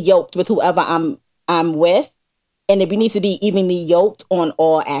evenly yoked with whoever I'm with. And we need to be evenly yoked on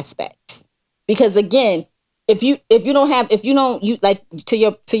all aspects. Because again, if you like, to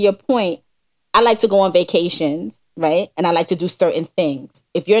your point, I like to go on vacations, right? And I like to do certain things.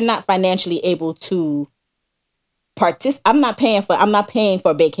 If you're not financially able to I'm not paying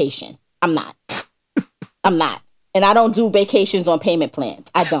for vacation. I'm not. And I don't do vacations on payment plans.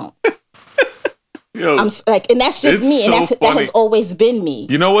 I don't. Yo, I'm like, and that's just me. And that has always been me.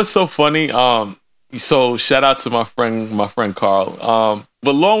 You know what's so funny? So shout out to my friend Carl.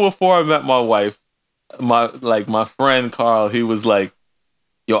 But long before I met my wife, my friend Carl, he was like,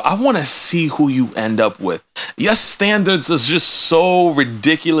 yo, I want to see who you end up with. Your standards is just so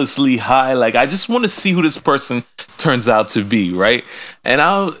ridiculously high. Like, I just want to see who this person turns out to be, right? And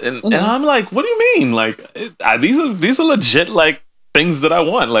I'm like, what do you mean? Like, these are legit, like, things that I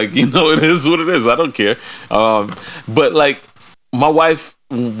want. Like, you know, it is what it is. I don't care. But like, my wife,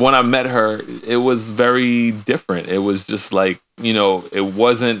 when I met her, it was very different. It was just like, you know, it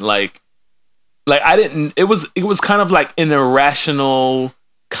wasn't like it was kind of like an irrational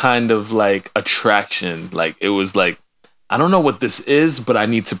kind of like attraction. Like, it was like, I don't know what this is, but I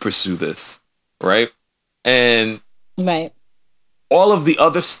need to pursue this, right? And right, all of the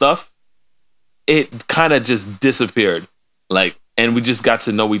other stuff, it kind of just disappeared. Like, and we just got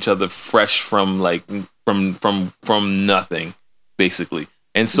to know each other fresh from like from nothing, basically.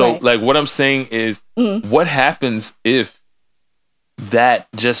 And so like, what I'm saying is, what happens if that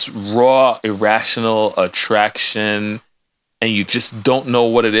just raw irrational attraction, and you just don't know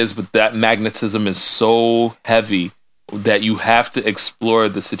what it is, but that magnetism is so heavy that you have to explore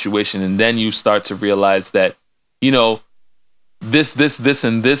the situation, and then you start to realize that, you know, this,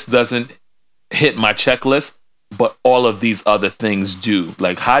 and this doesn't hit my checklist, but all of these other things do.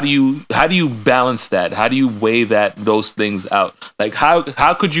 Like, how do you balance that? How do you weigh those things out? Like,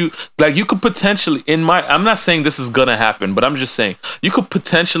 how could you, like, you could potentially, I'm not saying this is gonna happen, but I'm just saying you could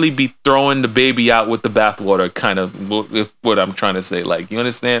potentially be throwing the baby out with the bathwater, kind of what I'm trying to say. Like, you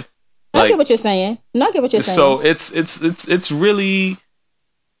understand? Like, I get what you're saying. So it's really,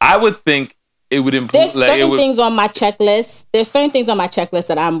 I would think it would improve. There's certain things on my checklist. There's certain things on my checklist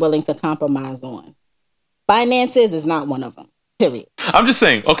that I'm willing to compromise on. Finances is not one of them. Period. I'm just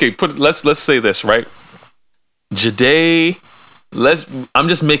saying. Okay, let's say this, right? Jade, I'm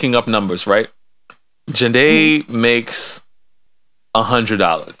just making up numbers, right? Jade makes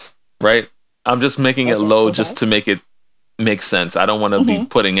 $100, right? I'm just making it low just to make it make sense. I don't want to be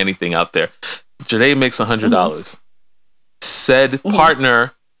putting anything out there. Jade makes $100. Said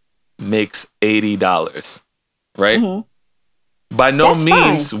partner makes $80, right? By no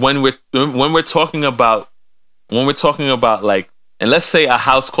means, when we're talking about like, and let's say a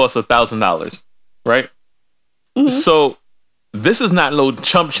house costs $1,000, right? So this is not no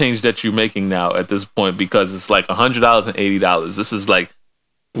chump change that you're making now at this point, because it's like $100 and $80. This is like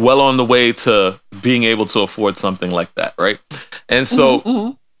well on the way to being able to afford something like that, right? And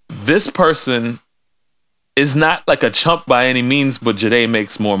so this person is not like a chump by any means, but Jade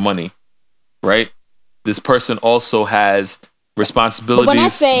makes more money, right? This person also has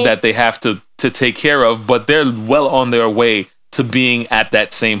responsibilities that they have to take care of, but they're well on their way to being at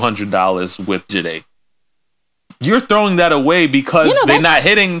that same $100 with Jade. You're throwing that away because they're not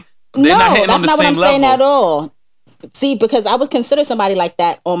hitting. They're not hitting on the same level. That's not what I'm saying at all. See, because I would consider somebody like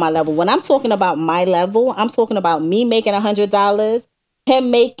that on my level. When I'm talking about my level, I'm talking about me making $100,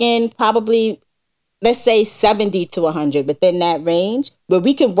 him making probably, let's say 70 to 100, within that range where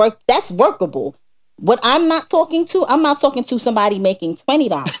we can work. That's workable. What I'm not talking to somebody making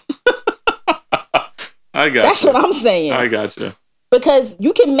 $20. I got That's you. what I'm saying. I got you. Because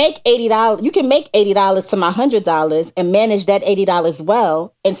you can make $80. You can make $80 to my $100 and manage that $80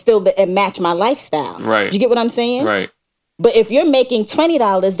 well, and still and match my lifestyle. Right. Do you get what I'm saying? Right. But if you're making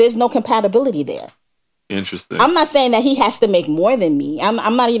 $20, there's no compatibility there. Interesting. I'm not saying that he has to make more than me.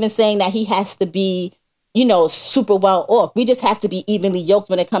 I'm not even saying that he has to be, super well off. We just have to be evenly yoked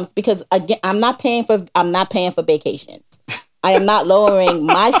when it comes, because again, I'm not paying for vacations. I am not lowering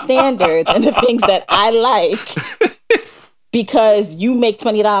my standards and the things that I like because you make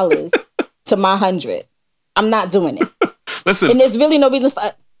 $20 to my $100. I'm not doing it. Listen, and there's really no reason for.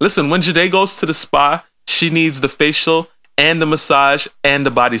 Listen, when Jade goes to the spa, she needs the facial and the massage and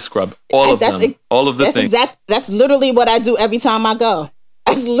the body scrub. All of them. All of the things. That's literally what I do every time I go.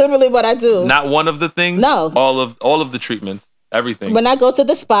 That's literally what I do. Not one of the things? No. All of the treatments. Everything. When I go to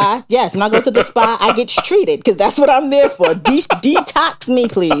the spa, yes. When I go to the spa, I get treated because that's what I'm there for. Detox me,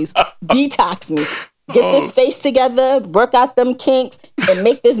 please. Detox me. Get this face together, work out them kinks, and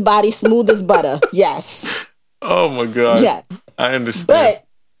make this body smooth as butter. Yes. Oh my God. Yeah. I understand.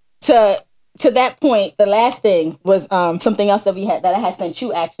 But to that point, the last thing was something else that I had sent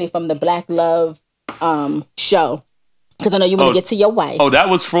you actually from the Black Love show. Because I know you want to get to your wife. Oh, that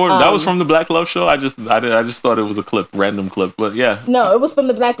was from the Black Love show. I just thought it was a random clip, but yeah. No, it was from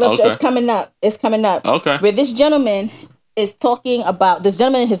the Black Love show. It's coming up. Okay. Where this gentleman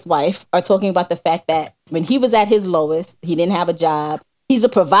and his wife are talking about the fact that when he was at his lowest, he didn't have a job. He's a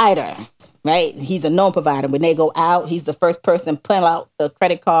provider, right? He's a known provider. When they go out, he's the first person pulling out the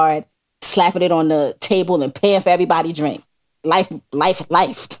credit card, slapping it on the table, and paying for everybody's drink. Life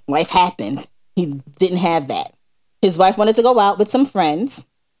happened. He didn't have that. His wife wanted to go out with some friends.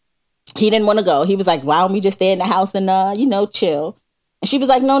 He didn't want to go. He was like, why don't we just stay in the house and, chill? And she was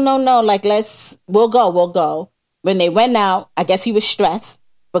like, no. Like, we'll go. When they went out, I guess he was stressed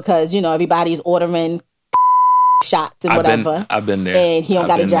because, everybody's ordering shots and whatever. I've been there. And he don't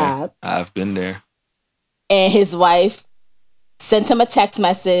got a job. I've been there. And his wife sent him a text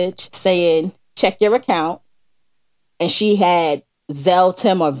message saying, check your account. And she had Zelled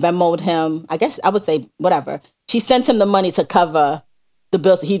him or Venmo'd him. I guess I would say whatever. She sent him the money to cover the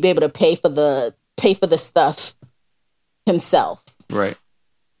bill so he'd be able to pay for the stuff himself. Right.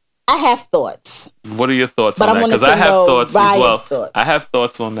 I have thoughts. What are your thoughts on that? Because I have thoughts as well. Thoughts. I have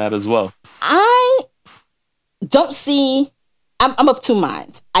thoughts on that as well. I don't see. I'm of two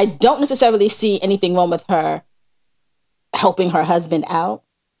minds. I don't necessarily see anything wrong with her helping her husband out,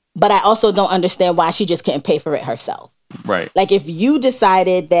 but I also don't understand why she just couldn't pay for it herself. Right. Like if you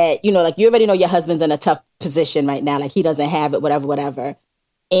decided that, you already know your husband's in a tough position right now, like he doesn't have it, whatever.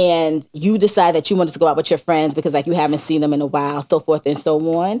 And you decide that you wanted to go out with your friends because like you haven't seen them in a while, so forth and so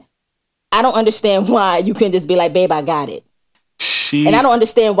on. I don't understand why you couldn't just be like, babe, I got it. And I don't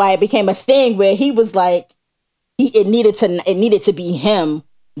understand why it became a thing where he was like, it needed to be him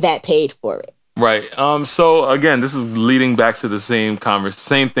that paid for it. Right. So again, this is leading back to the same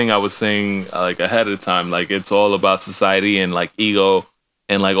thing I was saying like ahead of time. Like it's all about society and like ego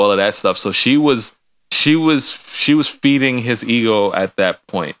and like all of that stuff. So she was feeding his ego at that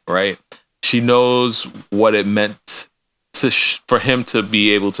point, right? She knows what it meant for him to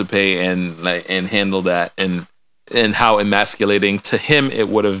be able to pay and handle that, and how emasculating to him it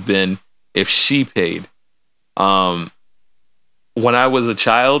would have been if she paid. When I was a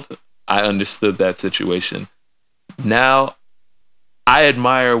child, I understood that situation. Now, I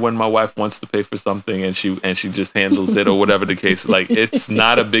admire when my wife wants to pay for something and she just handles it or whatever the case. Like it's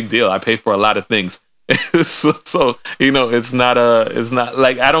not a big deal. I pay for a lot of things, so it's not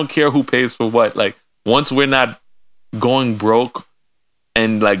like I don't care who pays for what. Like once we're not going broke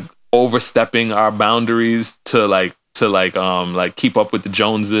and like overstepping our boundaries to keep up with the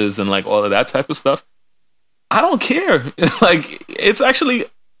Joneses and like all of that type of stuff, I don't care. Like it's actually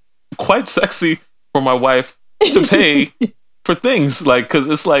quite sexy for my wife to pay for things, like because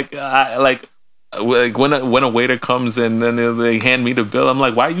it's like when a waiter comes and then they hand me the bill, I'm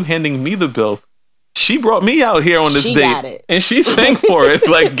like, why are you handing me the bill? She brought me out here on this date and she's paying for it.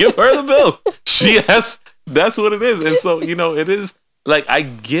 Like give her the bill. That's what it is. And so it is like I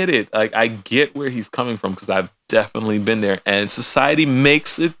get it. Like I get where he's coming from because I've definitely been there, and society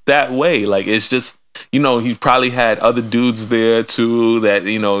makes it that way. Like it's just. He probably had other dudes there too that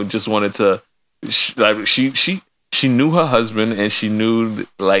just wanted to. She knew her husband and she knew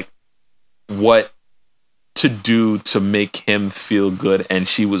like what to do to make him feel good, and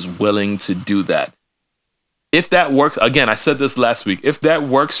she was willing to do that. If that works, again, I said this last week. If that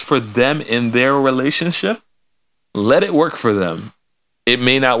works for them in their relationship, let it work for them. It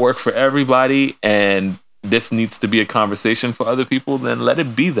may not work for everybody, and this needs to be a conversation for other people. Then let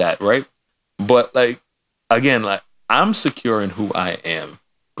it be that, right? But like, again, like I'm secure in who I am.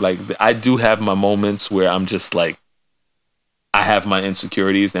 Like I do have my moments where I'm just like, I have my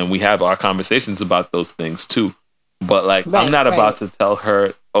insecurities and we have our conversations about those things too. But like, I'm not about to tell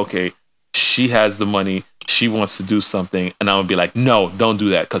her, okay, she has the money, she wants to do something, and I'm gonna be like, no, don't do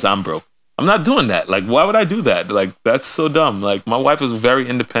that because I'm broke. I'm not doing that. Like, why would I do that? Like, that's so dumb. Like, my wife is very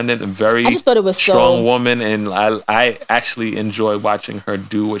independent and very I just thought it was strong woman, and I actually enjoy watching her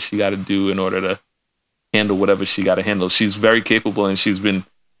do what she got to do in order to handle whatever she got to handle. She's very capable, and she's been,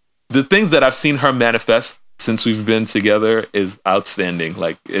 the things that I've seen her manifest since we've been together is outstanding.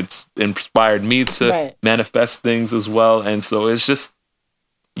 Like, it's inspired me to manifest things as well. And so it's just,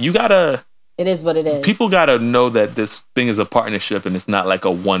 you gotta, it is what it is. People gotta know that this thing is a partnership and it's not like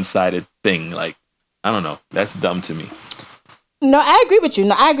a one-sided thing. Like, I don't know. That's dumb to me. No, I agree with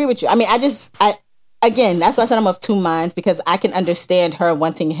you. I mean, again, that's why I said I'm of two minds, because I can understand her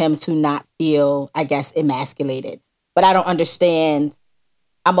wanting him to not feel, I guess, emasculated. But I don't understand.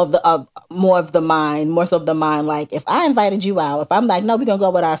 I'm more so of the mind. Like, if I invited you out, if I'm like, no, we're going to go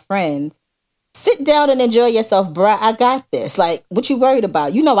with our friends, sit down and enjoy yourself, bruh. I got this. Like, what you worried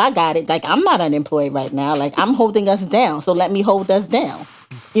about? You know, I got it. Like, I'm not unemployed right now. Like, I'm holding us down. So let me hold us down.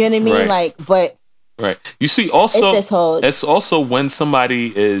 You know what I mean? Right. Like, but. Right. You see, also, it's also when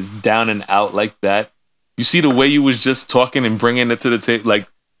somebody is down and out like that, you see the way you was just talking and bringing it to the table. Like,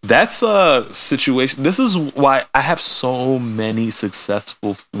 that's a situation. This is why I have so many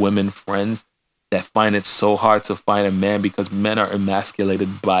successful women friends that find it so hard to find a man, because men are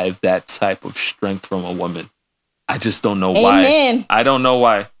emasculated by that type of strength from a woman. I just don't know why. I don't know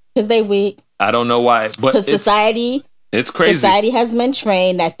why. Because they weak. I don't know why. But society. It's crazy. Society has been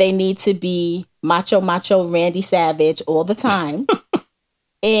trained that they need to be macho, Randy Savage all the time.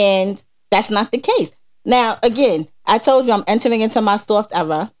 And that's not the case. Now, again, I told you I'm entering into my soft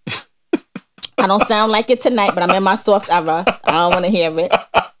era. I don't sound like it tonight, but I'm in my soft era. I don't want to hear it.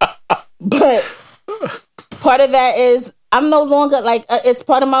 But part of that is I'm no longer like, it's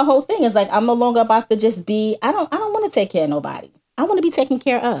part of my whole thing. It's like, I'm no longer about to just be, I don't want to take care of nobody. I want to be taken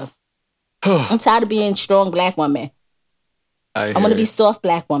care of. I'm tired of being strong black woman. I want to be soft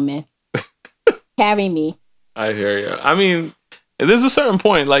black woman. Carry me. I hear you. I mean, there's a certain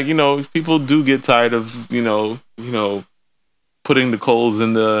point, like, you know, people do get tired of, you know, putting the coals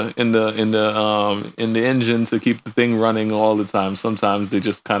in the engine to keep the thing running all the time. Sometimes they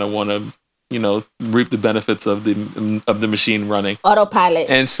just kind of want to, you know, reap the benefits of the machine running. Autopilot.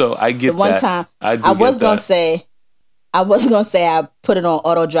 And so I get the one time I was gonna say I put it on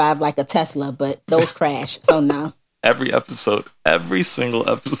auto drive like a Tesla, but those crash. So no. Every single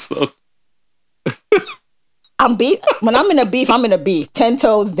episode. When I'm in a beef, I'm in a beef. 10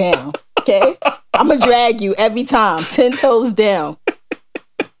 toes down. Okay? I'm going to drag you every time. 10 toes down.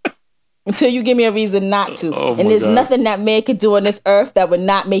 Until you give me a reason not to. Oh, and there's nothing that man could do on this earth that would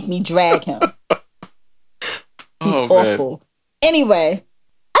not make me drag him. He's awful. Man. Anyway,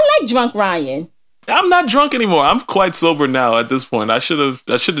 I like Drunk Ryan. I'm not drunk anymore. I'm quite sober now at this point. I should have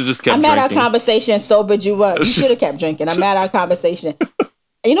just kept drinking. I'm at our conversation sobered you up. You should have kept drinking. I'm at our conversation.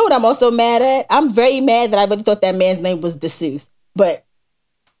 You know what I'm also mad at? I'm very mad that I really thought that man's name was DeSeuss. But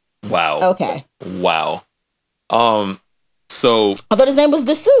wow. Okay. Wow. So I thought his name was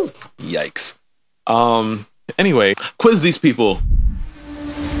DeSeuss. Yikes. Anyway, quiz these people.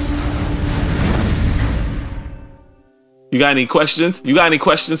 You got any questions? You got any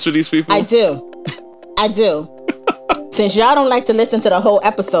questions for these people? I do. Since y'all don't like to listen to the whole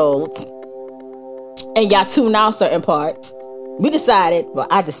episodes and y'all tune out certain parts, I decided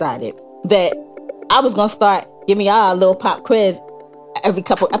that I was going to start giving y'all a little pop quiz every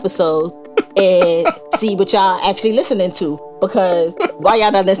couple episodes and see what y'all actually listening to. Because why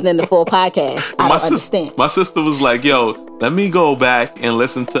y'all not listening to full podcast? I don't understand. My sister was like, yo, let me go back and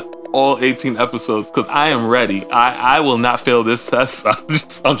listen to all 18 episodes because I am ready. I will not fail this test.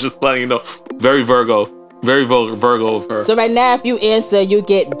 I'm just letting you know. Very Virgo of her. So right now, if you answer, you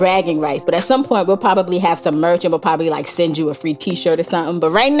get bragging rights. But at some point, we'll probably have some merch and we'll probably like send you a free t-shirt or something.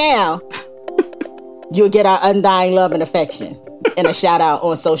 But right now, you'll get our undying love and affection and a shout out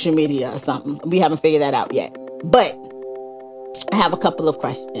on social media or something. We haven't figured that out yet. But I have a couple of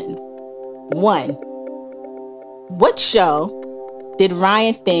questions. One, what show did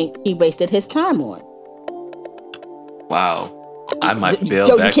Ryan think he wasted his time on? Wow. I might fail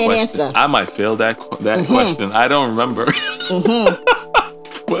that question. You can't answer. I might fail that question. I don't remember.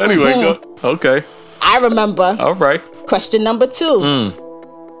 Well, anyway, go. Okay. I remember. All right. Question number 2.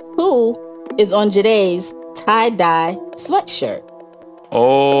 Who is on Jade's tie-dye sweatshirt?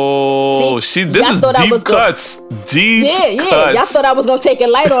 Oh, this is deep cuts. Deep cuts. Y'all thought I was going to take it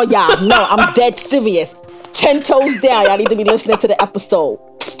light on y'all. No, I'm dead serious. 10 toes down. Y'all need to be listening to the episode.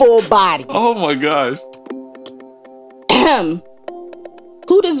 Full body. Oh, my gosh.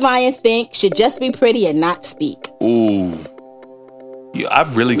 Who does Ryan think should just be pretty and not speak? Ooh. Yeah,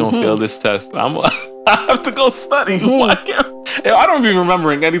 I'm really gonna fail this test. I have to go study. Why can't I don't be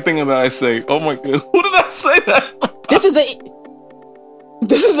remembering anything that I say. Oh my god, who did I say that about? This is an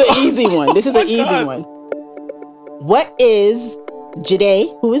easy one. This is an easy one. What is Jade,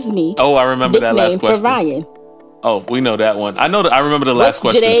 who is me? Oh, I remember that last question. For Ryan. Oh, we know that one. I know that. I remember the last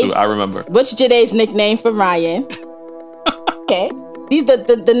question too. I remember. What's Jade's nickname for Ryan? Okay. These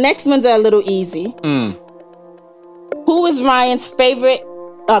the next ones are a little easy. Who is Ryan's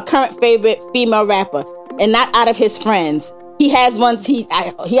current favorite female rapper? And not out of his friends. He has ones. He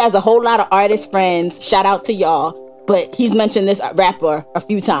has a whole lot of artist friends. Shout out to y'all. But he's mentioned this rapper a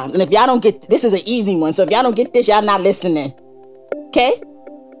few times. And if y'all don't get this, is an easy one. So if y'all don't get this, y'all not listening. Okay.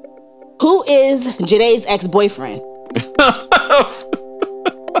 Who is Jade's ex-boyfriend?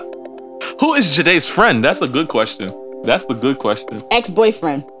 Who is Jade's friend? That's a good question. That's the good question.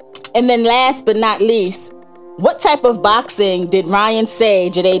 Ex-boyfriend. And then last but not least, what type of boxing did Ryan say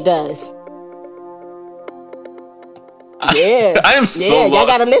Jade does? Yeah. I am so lost. Y'all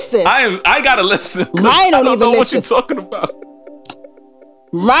gotta listen. I gotta listen. Ryan don't even know listen. What you're talking about.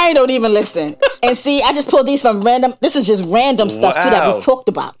 Ryan don't even listen. And see, I just pulled these from random. This is just random stuff too that we've talked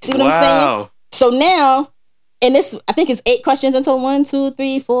about. See what I'm saying? So now, and this, I think it's 8 questions in total. 1, 2,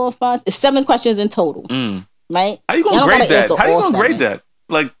 3, 4, 5. It's 7 questions in total. Right? How you gonna grade that? How you gonna grade that?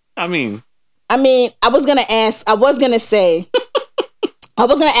 Like, I mean, I was gonna ask. I was gonna say. I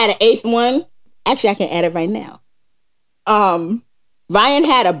was gonna add an 8th one. Actually, I can add it right now. Ryan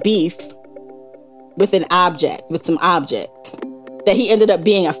had a beef with some objects that he ended up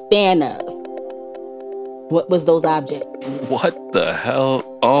being a fan of. What was those objects? What the hell?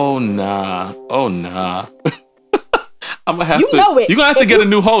 Oh nah. I'm gonna have to. Know it. You're gonna have to get a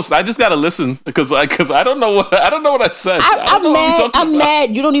new host. I just gotta listen because I don't know what I said. I'm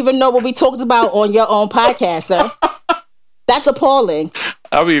mad. You don't even know what we talked about on your own podcast, sir. That's appalling.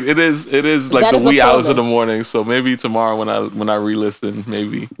 I mean, it is like the wee hours of the morning. So maybe tomorrow when I re-listen,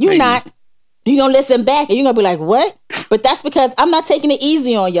 maybe you're not. You're gonna listen back and you're gonna be like, what? But that's because I'm not taking it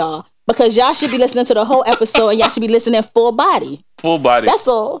easy on y'all. Because y'all should be listening to the whole episode and y'all should be listening full body. Full body. That's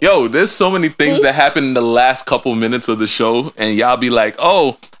all. Yo, there's so many things that happen in the last couple minutes of the show, and y'all be like,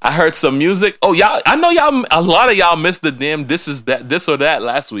 "Oh, I heard some music." Oh, y'all, I know y'all. A lot of y'all missed the damn this or that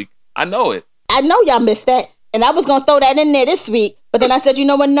last week. I know it. I know y'all missed that, and I was gonna throw that in there this week, but then I said, you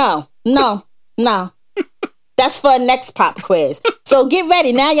know what? No. That's for a next pop quiz. So get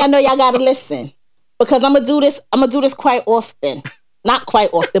ready now. Y'all know y'all gotta listen because I'm gonna do this. I'm gonna do this quite often. Not quite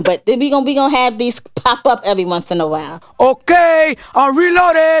often, but we gonna have these pop up every once in a while. Okay, I'm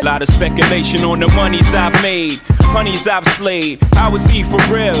reloaded. A lot of speculation on the monies I've made, honeys I've slayed. How is he for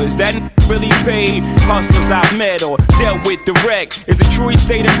real? Is that really paid? Hustlers I've met or dealt with direct. Is it true he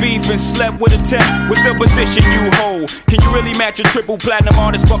stayed in beef and slept with a tech? What's the position you hold? Can you really match a triple platinum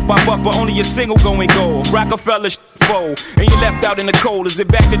artist buck by buck, but only a single going gold? Rockefeller fold, and you left out in the cold. Is it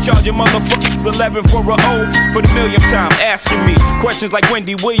back to charge your motherfuckers 11 for a O? For the millionth time asking me questions like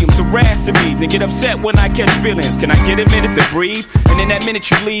Wendy Williams harassing me. They get upset when I catch feelings. Can I get a minute to breathe? And in that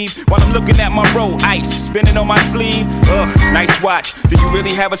minute you leave while I'm looking at my roll, ice spinning on my sleeve. Ugh, nice watch. Do you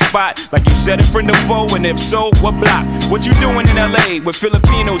really have a spot like you said in front of foe? And if so, what block? What you doing in LA with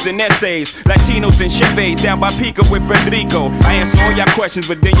Filipinos and essays, Latinos and Chevys down by Pico with Federico? I answer all y'all questions,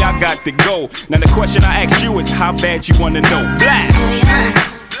 but then y'all got to go. Now the question I ask you is how bad you wanna know. Black.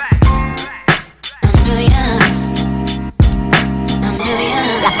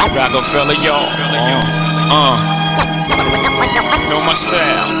 Rockefeller, y'all. Know my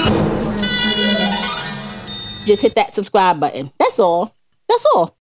style. Just hit that subscribe button. That's all.